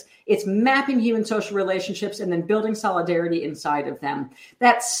organizing is. It's mapping human social relationships and then building solidarity inside of them.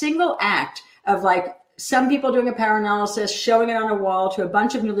 That single act of some people doing a power analysis, showing it on a wall to a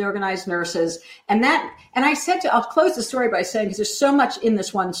bunch of newly organized nurses. And I said I'll close the story by saying, because there's so much in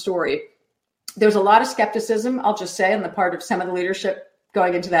this one story, there's a lot of skepticism, I'll just say, on the part of some of the leadership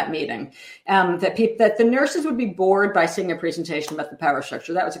going into that meeting, that the nurses would be bored by seeing a presentation about the power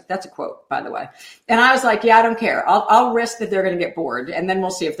structure. That's a quote, by the way. And I was like, yeah, I don't care. I'll risk that they're going to get bored, and then we'll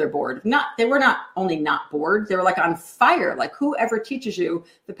see if they're bored. They were not only not bored, they were like on fire. Like, whoever teaches you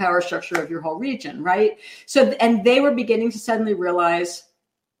the power structure of your whole region, right? So, and they were beginning to suddenly realize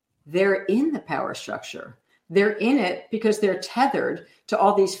they're in the power structure. They're in it because they're tethered to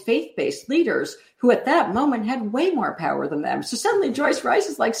all these faith-based leaders who at that moment had way more power than them. So suddenly Joyce Rice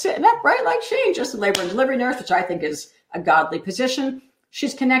is like sitting up, right, like she, just a labor and delivery nurse, which I think is a godly position.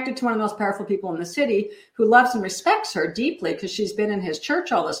 She's connected to one of the most powerful people in the city who loves and respects her deeply because she's been in his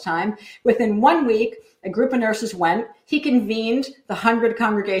church all this time. Within 1 week, a group of nurses went. He convened the 100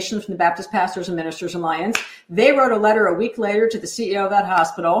 congregations from the Baptist Pastors and Ministers Alliance. They wrote a letter a week later to the CEO of that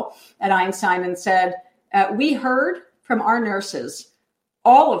hospital at Einstein and said, we heard from our nurses,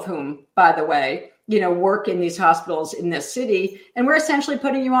 all of whom, by the way, work in these hospitals in this city. And we're essentially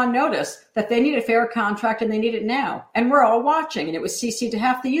putting you on notice that they need a fair contract and they need it now. And we're all watching. And it was CC'd to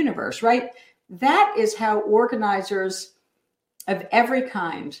half the universe, right? That is how organizers of every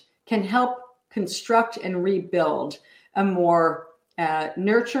kind can help construct and rebuild a more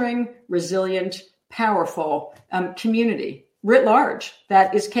nurturing, resilient, powerful community writ large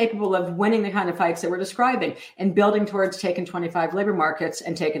that is capable of winning the kind of fights that we're describing and building towards taking 25 labor markets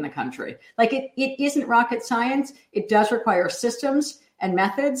and taking the country. Like it isn't rocket science. It does require systems and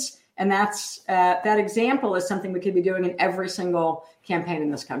methods. And that example is something we could be doing in every single campaign in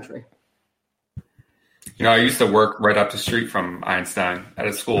this country. I used to work right up the street from Einstein at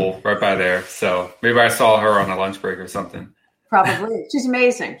a school right by there. So maybe I saw her on a lunch break or something. Probably. She's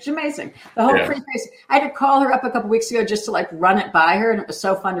amazing. The whole free face. I had to call her up a couple weeks ago just to run it by her. And it was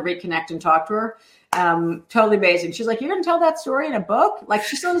so fun to reconnect and talk to her. Totally amazing. She's like, you're going to tell that story in a book? Like,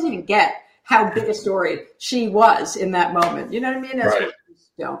 she still doesn't even get how big a story she was in that moment. You know what I mean? That's right.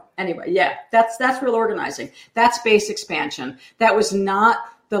 What anyway, yeah, that's real organizing. That's base expansion. That was not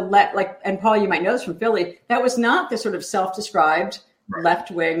and Paul, you might know this from Philly, that was not the sort of self-described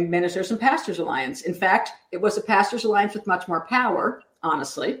left-wing Ministers and Pastors Alliance. In fact, it was a Pastors Alliance with much more power,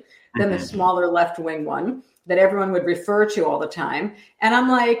 honestly, than the smaller left-wing one that everyone would refer to all the time. And I'm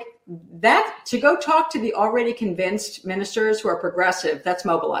like, that to go talk to the already convinced ministers who are progressive, that's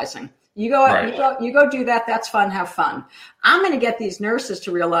mobilizing. You go do that. That's fun. Have fun. I'm going to get these nurses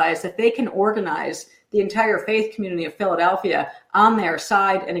to realize that they can organize the entire faith community of Philadelphia on their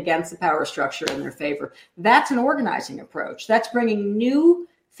side and against the power structure in their favor. That's an organizing approach. That's bringing new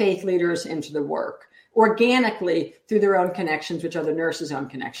faith leaders into the work organically through their own connections, which are the nurses' own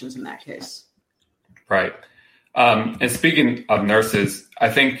connections in that case. Right. And speaking of nurses, I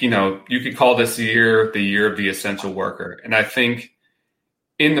think, you could call this year the year of the essential worker. And I think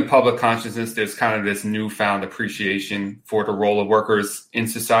in the public consciousness, there's kind of this newfound appreciation for the role of workers in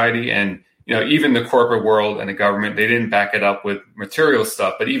society. And even the corporate world and the government, they didn't back it up with material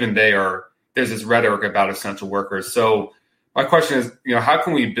stuff, but even there's this rhetoric about essential workers. So my question is, how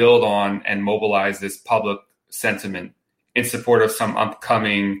can we build on and mobilize this public sentiment in support of some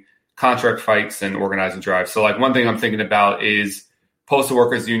upcoming contract fights and organizing drives? So one thing I'm thinking about is Postal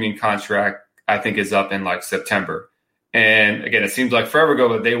Workers Union contract, I think is up in September. And again, it seems like forever ago,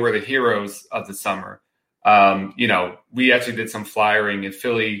 but they were the heroes of the summer. We actually did some flyering in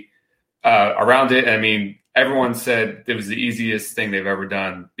Philly around it. I mean, everyone said it was the easiest thing they've ever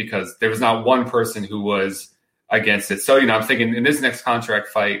done because there was not one person who was against it. So, I'm thinking in this next contract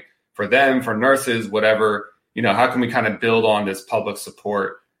fight for them, for nurses, whatever, how can we kind of build on this public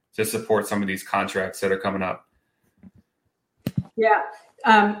support to support some of these contracts that are coming up? Yeah.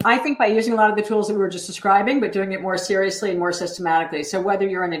 I think by using a lot of the tools that we were just describing, but doing it more seriously and more systematically. So whether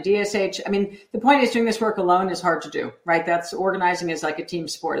you're in a DSH, the point is doing this work alone is hard to do, right? That's organizing is like a team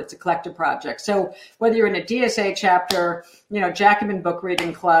sport. It's a collective project. So whether you're in a DSA chapter, Jacobin Book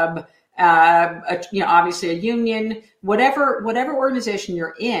Reading Club, obviously a union, whatever organization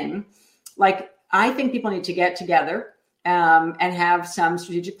you're in, I think people need to get together and have some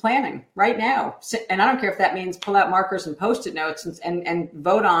strategic planning right now. And I don't care if that means pull out markers and Post-it notes and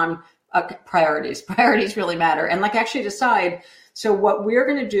vote on priorities. Priorities really matter. And actually decide. So what we're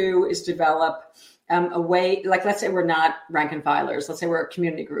going to do is develop a way, let's say we're not rank and filers. Let's say we're a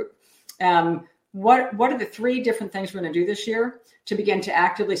community group. What are the three different things we're going to do this year to begin to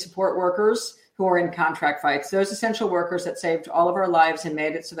actively support workers who are in contract fights, those essential workers that saved all of our lives and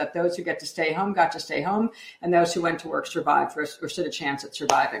made it so that those who get to stay home got to stay home, and those who went to work survived or stood a chance at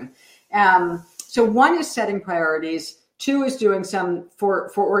surviving. So one is setting priorities. Two is doing some for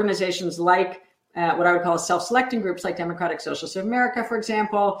organizations like what I would call self-selecting groups like Democratic Socialists of America, for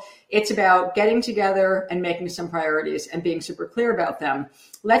example. It's about getting together and making some priorities and being super clear about them.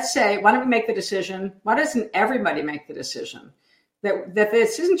 Let's say, why don't we make the decision? Why doesn't everybody make the decision that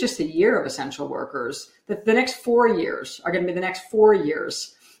this isn't just a year of essential workers, that the next 4 years are going to be the next 4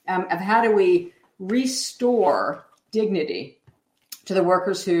 years of how do we restore dignity to the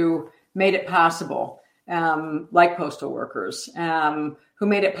workers who made it possible, like postal workers, who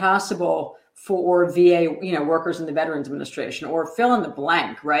made it possible for VA, workers in the Veterans Administration, or fill in the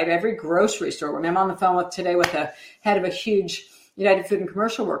blank, right? Every grocery store. When I'm on the phone today with the head of a huge United Food and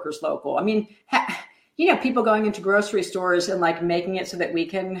Commercial Workers local. I mean, people going into grocery stores and like making it so that we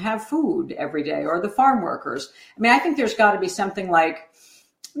can have food every day, or the farm workers. I mean, I think there's got to be something like,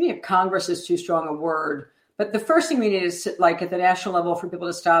 Congress is too strong a word, but the first thing we need is like at the national level for people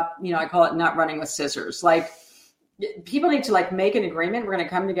to stop, I call it not running with scissors. Like people need to like make an agreement. We're going to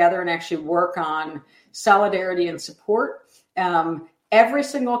come together and actually work on solidarity and support. Every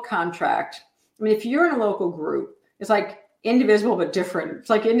single contract. I mean, if you're in a local group, it's like indivisible but different.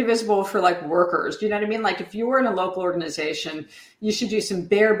 It's like indivisible for like workers. Do you know what I mean? Like if you were in a local organization, you should do some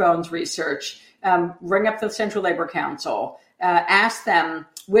bare bones research. Ring up the Central Labor Council. Ask them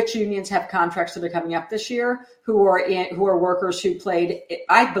which unions have contracts that are coming up this year, who are workers who played.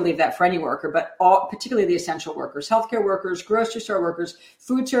 I believe that for any worker, but particularly the essential workers, healthcare workers, grocery store workers,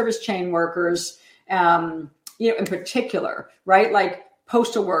 food service chain workers, in particular, right? Like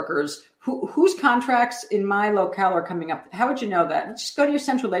postal workers. Whose contracts in my locale are coming up? How would you know that? Just go to your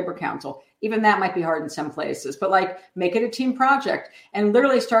Central Labor Council. Even that might be hard in some places, but like make it a team project and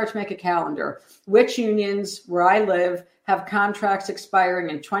literally start to make a calendar. Which unions where I live have contracts expiring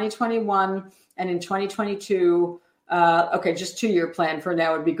in 2021 and in 2022. Just 2-year plan for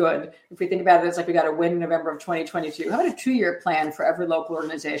now would be good. If we think about it, it's like we got to win in November of 2022. How about a 2-year plan for every local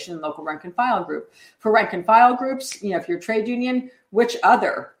organization and local rank and file group? For rank and file groups, if you're a trade union, which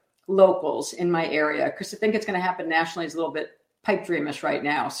other locals in my area? Because I think it's going to happen nationally is a little bit pipe dreamish right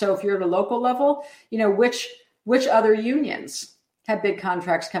now. So if you're at a local level, which other unions have big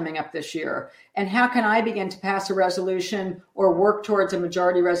contracts coming up this year? And how can I begin to pass a resolution or work towards a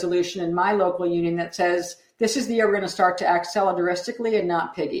majority resolution in my local union that says, this is the year we're going to start to act solidaristically and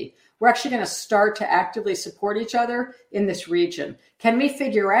not piggy. We're actually going to start to actively support each other in this region. Can we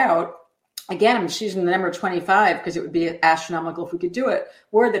figure out, again, I'm just using the number 25 because it would be astronomical if we could do it,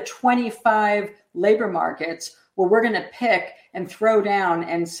 where are the 25 labor markets where we're going to pick and throw down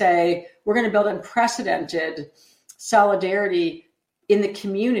and say, we're going to build unprecedented solidarity in the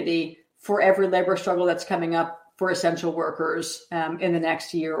community for every labor struggle that's coming up for essential workers in the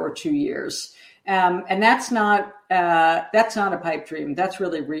next year or 2 years. And that's not a pipe dream. That's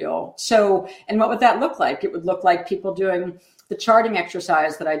really real. So, and what would that look like? It would look like people doing the charting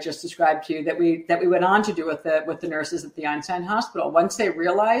exercise that I just described to you that we went on to do with the nurses at the Einstein Hospital. Once they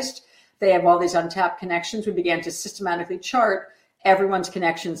realized they have all these untapped connections, we began to systematically chart everyone's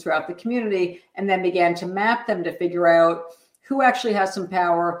connections throughout the community and then began to map them to figure out who actually has some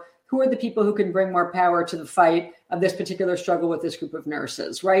power, who are the people who can bring more power to the fight of this particular struggle with this group of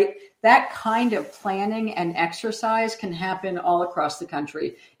nurses, right? That kind of planning and exercise can happen all across the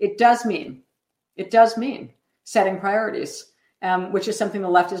country. It does mean setting priorities, which is something the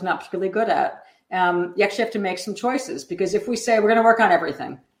left is not particularly good at. You actually have to make some choices, because if we say we're going to work on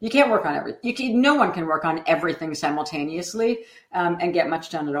everything, you can't work on everything. No one can work on everything simultaneously and get much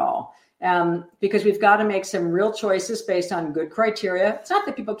done at all. Because we've got to make some real choices based on good criteria. It's not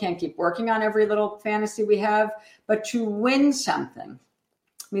that people can't keep working on every little fantasy we have, but to win something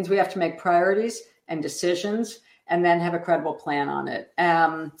means we have to make priorities and decisions and then have a credible plan on it.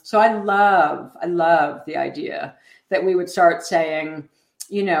 So I love the idea that we would start saying,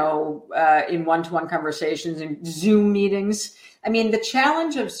 in one-to-one conversations and Zoom meetings. I mean, the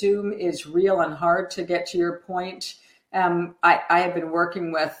challenge of Zoom is real and hard, to get to your point. I have been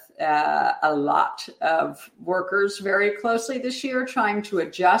working with a lot of workers very closely this year, trying to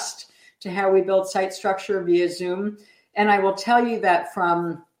adjust to how we build site structure via Zoom. And I will tell you that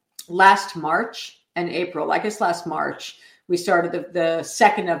from last March and April, I guess last March, we started the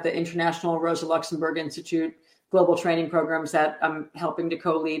second of the International Rosa Luxemburg Institute global training programs that I'm helping to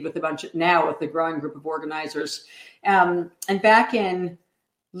co-lead with with the growing group of organizers. And back in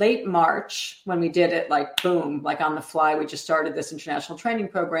late March, when we did it boom, on the fly, we just started this international training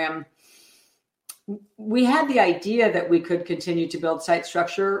program. We had the idea that we could continue to build site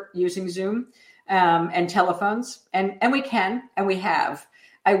structure using Zoom and telephones, and we can, and we have.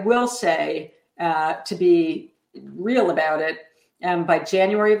 I will say, to be real about it, by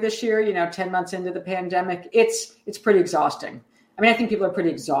January of this year, 10 months into the pandemic, it's pretty exhausting. I mean, I think people are pretty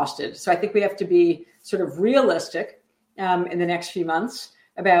exhausted. So I think we have to be sort of realistic in the next few months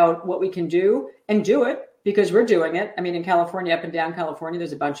about what we can do and do it, because we're doing it. I mean, in California, up and down California,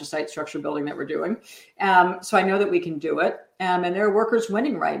 there's a bunch of site structure building that we're doing. So I know that we can do it. And there are workers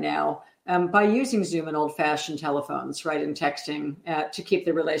winning right now by using Zoom and old-fashioned telephones, right, and texting to keep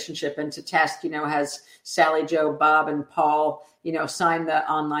the relationship and to test, has Sally, Joe, Bob, and Paul, sign the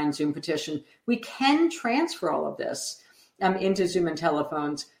online Zoom petition. We can transfer all of this into Zoom and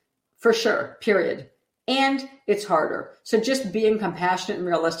telephones for sure, period. And it's harder. So just being compassionate and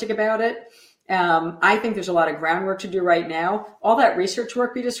realistic about it. I think there's a lot of groundwork to do right now. All that research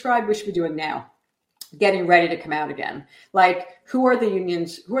work we described, we should be doing now, getting ready to come out again. Like, who are the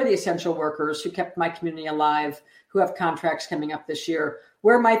unions? Who are the essential workers who kept my community alive, who have contracts coming up this year?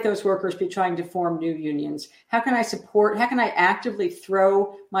 Where might those workers be trying to form new unions? How can I actively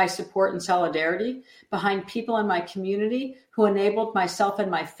throw my support and solidarity behind people in my community who enabled myself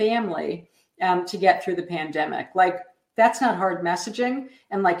and my family to get through the pandemic? Like, that's not hard messaging.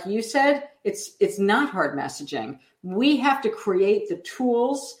 And like you said, it's not hard messaging. We have to create the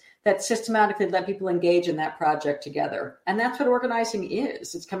tools that systematically let people engage in that project together. And that's what organizing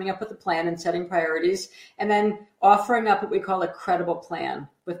is. It's coming up with a plan and setting priorities, and then offering up what we call a credible plan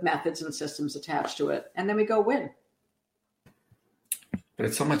with methods and systems attached to it. And then we go win. But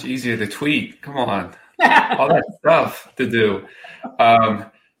it's so much easier to tweet. Come on. All that stuff to do.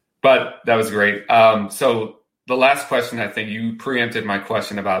 But that was great. So the last question, I think you preempted my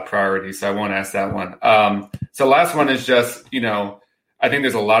question about priorities, so I won't ask that one. So last one is just, I think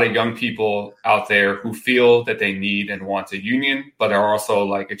there's a lot of young people out there who feel that they need and want a union, but are also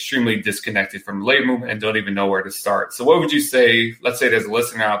like extremely disconnected from the labor movement and don't even know where to start. So what would you say? Let's say there's a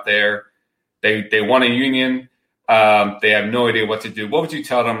listener out there. They want a union. They have no idea what to do. What would you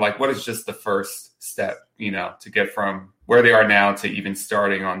tell them? Like, what is just the first step, to get from where they are now to even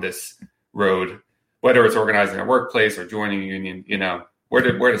starting on this road, whether it's organizing a workplace or joining a union, where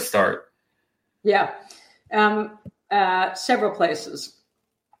to start? Yeah. Several places.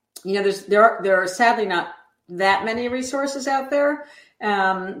 There are sadly not that many resources out there,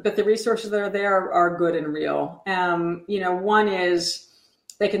 but the resources that are there are good and real. One is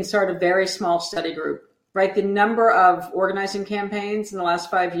they can start a very small study group, right? The number of organizing campaigns in the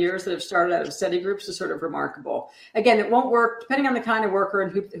last 5 years that have started out of study groups is sort of remarkable. Again, it won't work depending on the kind of worker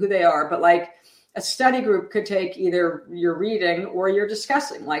and who they are, but like, a study group could take either your reading or your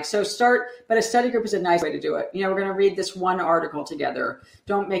discussing. But a study group is a nice way to do it. We're going to read this one article together.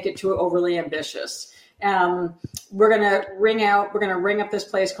 Don't make it too overly ambitious. We're going to ring up this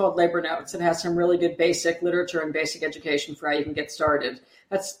place called Labor Notes. It has some really good basic literature and basic education for how you can get started.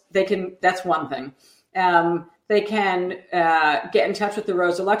 That's one thing. They can get in touch with the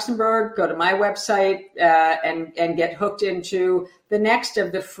Rosa Luxemburg, go to my website, and get hooked into the next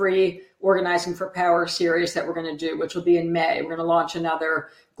of the free Organizing for Power series that we're going to do, which will be in May. We're going to launch another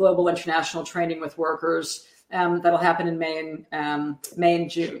global international training with workers that'll happen in May and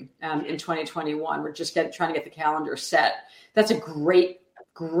June in 2021. We're just trying to get the calendar set. That's a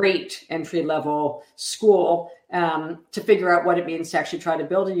great entry-level school to figure out what it means to actually try to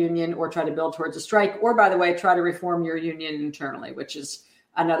build a union or try to build towards a strike, or, by the way, try to reform your union internally, which is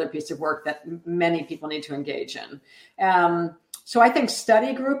another piece of work that many people need to engage in. So I think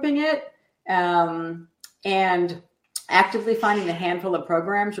study grouping it and actively finding a handful of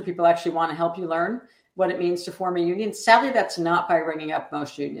programs where people actually want to help you learn what it means to form a union. Sadly, that's not by ringing up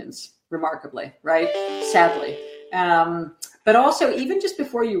most unions, remarkably, right? Sadly. But also, even just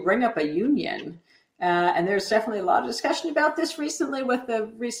before you ring up a union, and there's definitely a lot of discussion about this recently with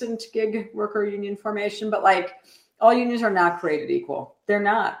the recent gig worker union formation, but like, all unions are not created equal. They're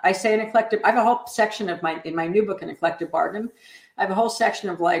not. I say I have a whole section in my new book, An Eclectic Bargain. I have a whole section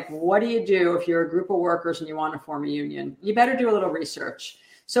of like, what do you do if you're a group of workers and you want to form a union? You better do a little research.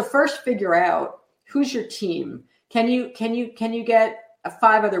 So first, figure out who's your team. Can you get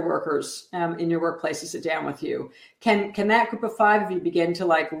 5 other workers in your workplace to sit down with you? Can that group of 5 of you begin to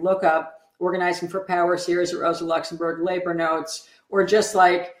like look up Organizing for Power series at Rosa Luxemburg, Labor Notes, or just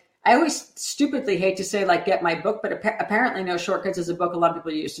like, I always stupidly hate to say like get my book, but apparently No Shortcuts is a book a lot of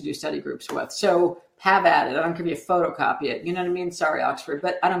people used to do study groups with. So have at it. I don't care if you photocopy it. You know what I mean? Sorry, Oxford,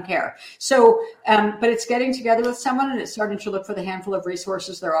 but I don't care. So, but it's getting together with someone and it's starting to look for the handful of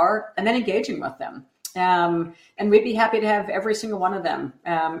resources there are and then engaging with them. And we'd be happy to have every single one of them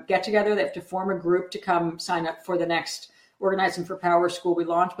get together. They have to form a group to come sign up for the next Organizing for Power school we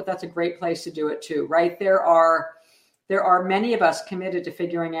launch, but that's a great place to do it too, right? There are many of us committed to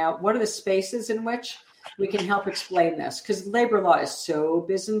figuring out what are the spaces in which we can help explain this, because labor law is so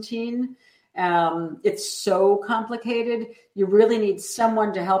Byzantine. It's so complicated. You really need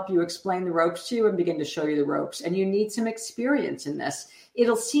someone to help you explain the ropes to you and begin to show you the ropes. And you need some experience in this.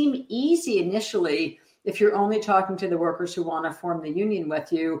 It'll seem easy initially if you're only talking to the workers who want to form the union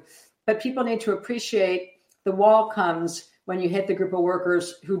with you. But people need to appreciate the wall comes when you hit the group of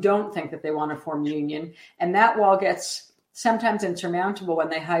workers who don't think that they want to form a union. And that wall gets sometimes insurmountable when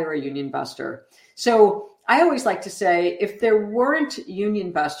they hire a union buster. So I always like to say, if there weren't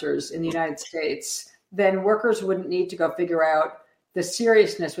union busters in the United States, then workers wouldn't need to go figure out the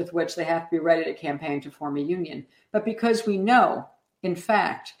seriousness with which they have to be ready to campaign to form a union. But because we know, in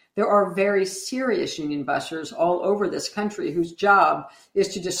fact, there are very serious union busters all over this country whose job is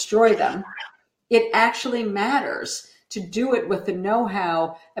to destroy them, it actually matters to do it with the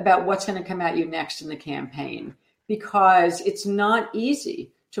know-how about what's going to come at you next in the campaign, because it's not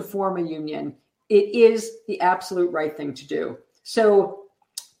easy to form a union. It is the absolute right thing to do. So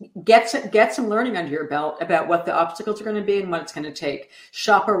get some learning under your belt about what the obstacles are going to be and what it's going to take.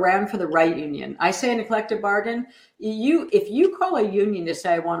 Shop around for the right union. I say in a collective bargain, if you call a union to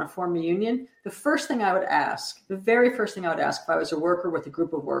say, I want to form a union, the very first thing I would ask if I was a worker with a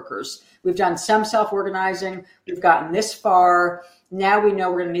group of workers, we've done some self-organizing, we've gotten this far, now we know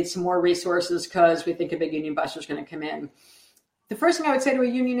we're going to need some more resources because we think a big union buster is going to come in. The first thing I would say to a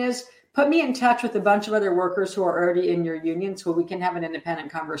union is, put me in touch with a bunch of other workers who are already in your union so we can have an independent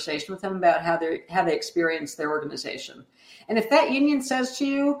conversation with them about how they experience their organization. And if that union says to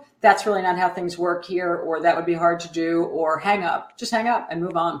you, that's really not how things work here, or that would be hard to do, or hang up, just hang up and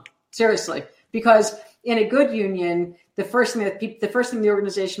move on. Seriously. Because in a good union, the first thing the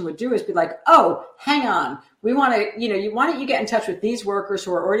organization would do is be like, oh, hang on. We want to, why don't you get in touch with these workers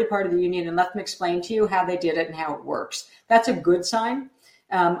who are already part of the union and let them explain to you how they did it and how it works. That's a good sign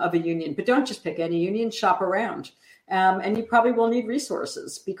of a union. But don't just pick any union, shop around. And you probably will need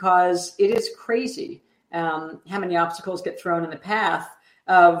resources, because it is crazy how many obstacles get thrown in the path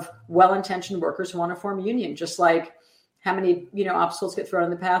of well-intentioned workers who want to form a union, just like how many obstacles get thrown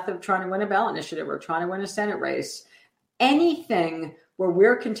in the path of trying to win a ballot initiative or trying to win a Senate race. Anything where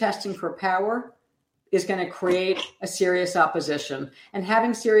we're contesting for power is going to create a serious opposition. And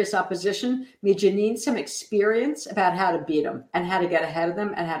having serious opposition means you need some experience about how to beat them and how to get ahead of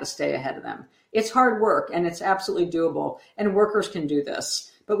them and how to stay ahead of them. It's hard work, and it's absolutely doable. And workers can do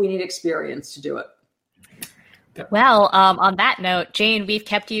this, but we need experience to do it. Well, on that note, Jane, we've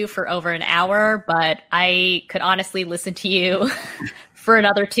kept you for over an hour, but I could honestly listen to you for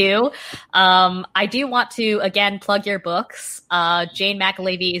another 2. I do want to, again, plug your books. Jane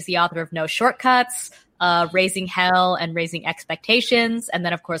McAlevey is the author of No Shortcuts, Raising Hell and Raising Expectations, and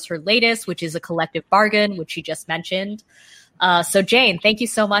then, of course, her latest, which is A Collective Bargain, which you just mentioned. So, Jane, thank you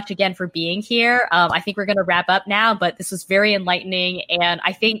so much again for being here. I think we're going to wrap up now, but this was very enlightening, and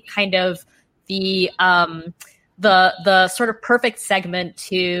I think kind of the sort of perfect segment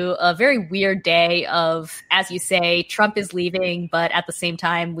to a very weird day of, as you say, Trump is leaving, but at the same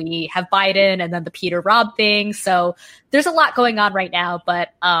time we have Biden and then the Peter Robb thing. So there's a lot going on right now, but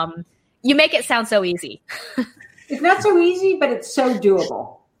you make it sound so easy. It's not so easy, but it's so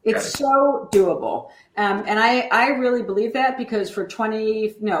doable. It's so doable. And I really believe that, because for I'm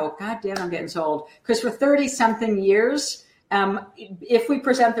getting so old. Because for 30 something years, if we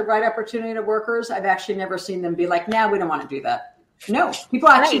present the right opportunity to workers, I've actually never seen them be like, no, we don't want to do that. No, people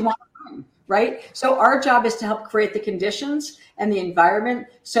actually want to win, right? So our job is to help create the conditions and the environment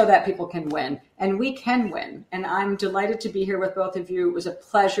so that people can win. And we can win. And I'm delighted to be here with both of you. It was a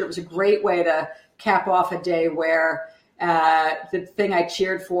pleasure. It was a great way to cap off a day where the thing I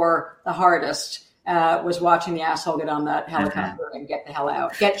cheered for the hardest was watching the asshole get on that helicopter and get the hell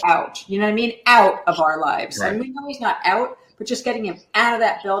out. Get out. You know what I mean? Out of our lives. Right. And we know he's not out, but just getting him out of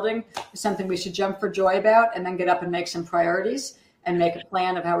that building is something we should jump for joy about, and then get up and make some priorities and make a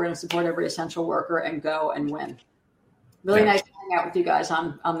plan of how we're going to support every essential worker and go and win. Really nice to hang out with you guys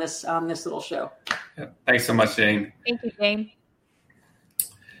on this little show. Yeah. Thanks so much, Jane. Thank you, Jane.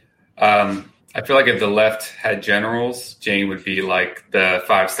 I feel like if the left had generals, Jane would be like the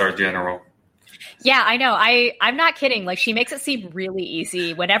 5-star general. Yeah, I know. I'm not kidding. Like, she makes it seem really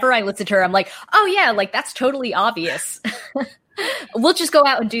easy. Whenever I listen to her, I'm like, oh yeah, like that's totally obvious. We'll just go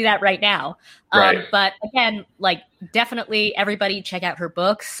out and do that right now. Right. But again, like, definitely everybody check out her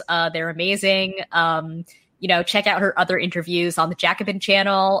books. They're amazing. Check out her other interviews on the Jacobin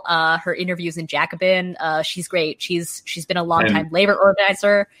channel, her interviews in Jacobin. She's great. She's been a longtime labor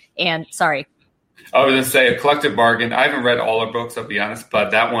organizer. And sorry. I was going to say A Collective Bargain. I haven't read all her books, I'll be honest,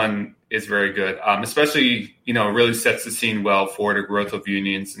 but that one is very good, especially, it really sets the scene well for the growth of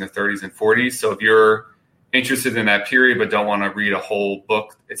unions in the 30s and 40s. So if you're interested in that period but don't want to read a whole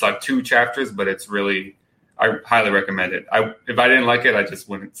book, it's like 2 chapters, but it's really, I highly recommend it. If I didn't like it, I just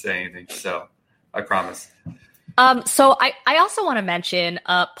wouldn't say anything. So I promise. So I also want to mention,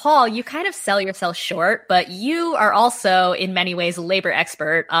 Paul, you kind of sell yourself short, but you are also in many ways a labor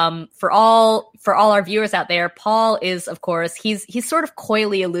expert. For all our viewers out there, Paul is, of course, he's sort of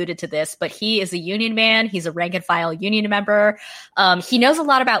coyly alluded to this, but he is a union man. He's a rank and file union member. He knows a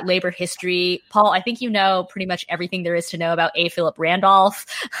lot about labor history. Paul, I think you know pretty much everything there is to know about A. Philip Randolph.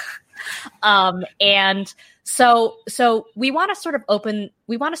 And so we want to sort of open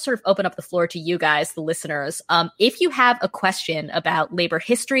up the floor to you guys, the listeners. If you have a question about labor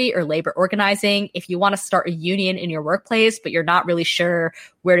history or labor organizing, if you want to start a union in your workplace, but you're not really sure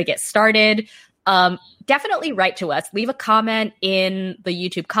where to get started, definitely write to us. Leave a comment in the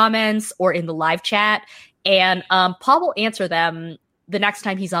YouTube comments or in the live chat, and Paul will answer them the next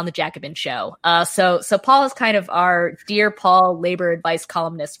time he's on the Jacobin Show. So Paul is kind of our Dear Paul labor advice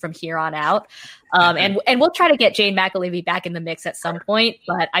columnist from here on out. And we'll try to get Jane McAlevey back in the mix at some point.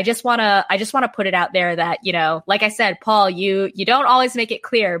 But I just want to put it out there that, like I said, Paul, you don't always make it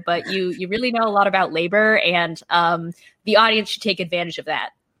clear, but you really know a lot about labor, and the audience should take advantage of that.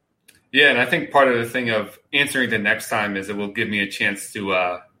 Yeah. And I think part of the thing of answering the next time is it will give me a chance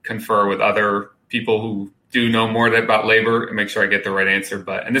to confer with other people who do know more about labor and make sure I get the right answer.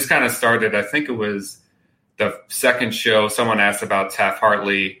 And this kind of started, I think it was the second show, someone asked about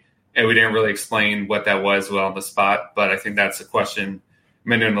Taft-Hartley, and we didn't really explain what that was well on the spot, but I think that's a question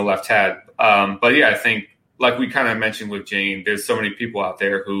many on the left had. But yeah, I think like we kind of mentioned with Jane, there's so many people out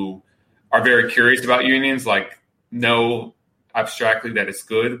there who are very curious about unions, like know abstractly that it's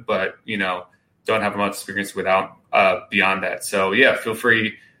good, but, don't have much experience without beyond that. So yeah, feel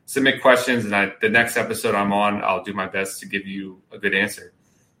free, submit questions, and the next episode I'm on, I'll do my best to give you a good answer.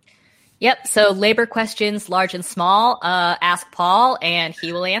 Yep. So labor questions, large and small, ask Paul, and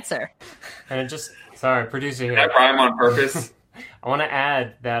he will answer. And sorry, producer here. Did I rhyme on purpose? I want to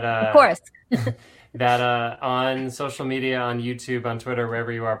add that, of course, that on social media, on YouTube, on Twitter,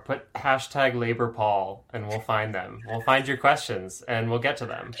 wherever you are, put #LaborPaul, and we'll find them. We'll find your questions, and we'll get to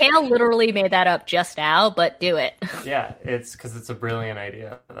them. Kale literally made that up just now, but do it. Yeah, it's because it's a brilliant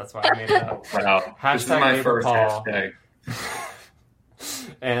idea. That's why I made it up. Wow. This is my first hashtag.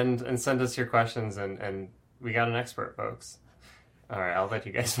 And send us your questions, and we got an expert, folks. All right, I'll let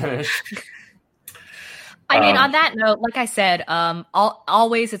you guys finish. I mean, on that note, like I said,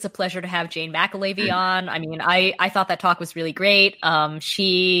 always it's a pleasure to have Jane McAlevey on. I mean, I thought that talk was really great. I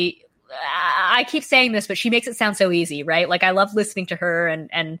keep saying this, but she makes it sound so easy, right? Like I love listening to her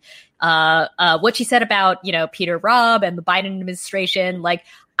and what she said about, Peter Robb and the Biden administration. Like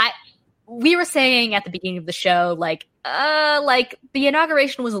we were saying at the beginning of the show, like the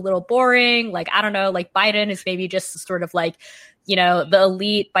inauguration was a little boring. Like, I don't know, like Biden is maybe just sort of like, the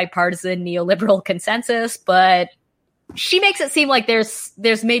elite bipartisan neoliberal consensus, but she makes it seem like there's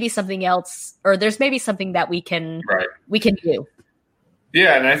maybe something else, or there's maybe something that we can do.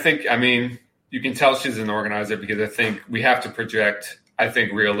 Yeah. And I think, you can tell she's an organizer because I think we have to project,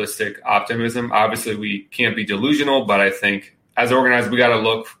 realistic optimism. Obviously we can't be delusional, but I think as organizers, we got to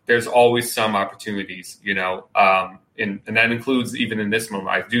look, there's always some opportunities, and that includes even in this moment.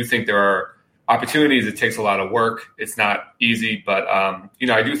 I do think there are opportunities. It takes a lot of work. It's not easy, but,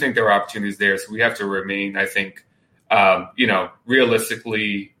 I do think there are opportunities there. So we have to remain, I think,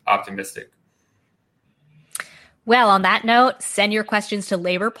 realistically optimistic. Well, on that note, send your questions to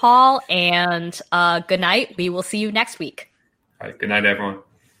Labor Paul, and good night. We will see you next week. All right. Good night, everyone.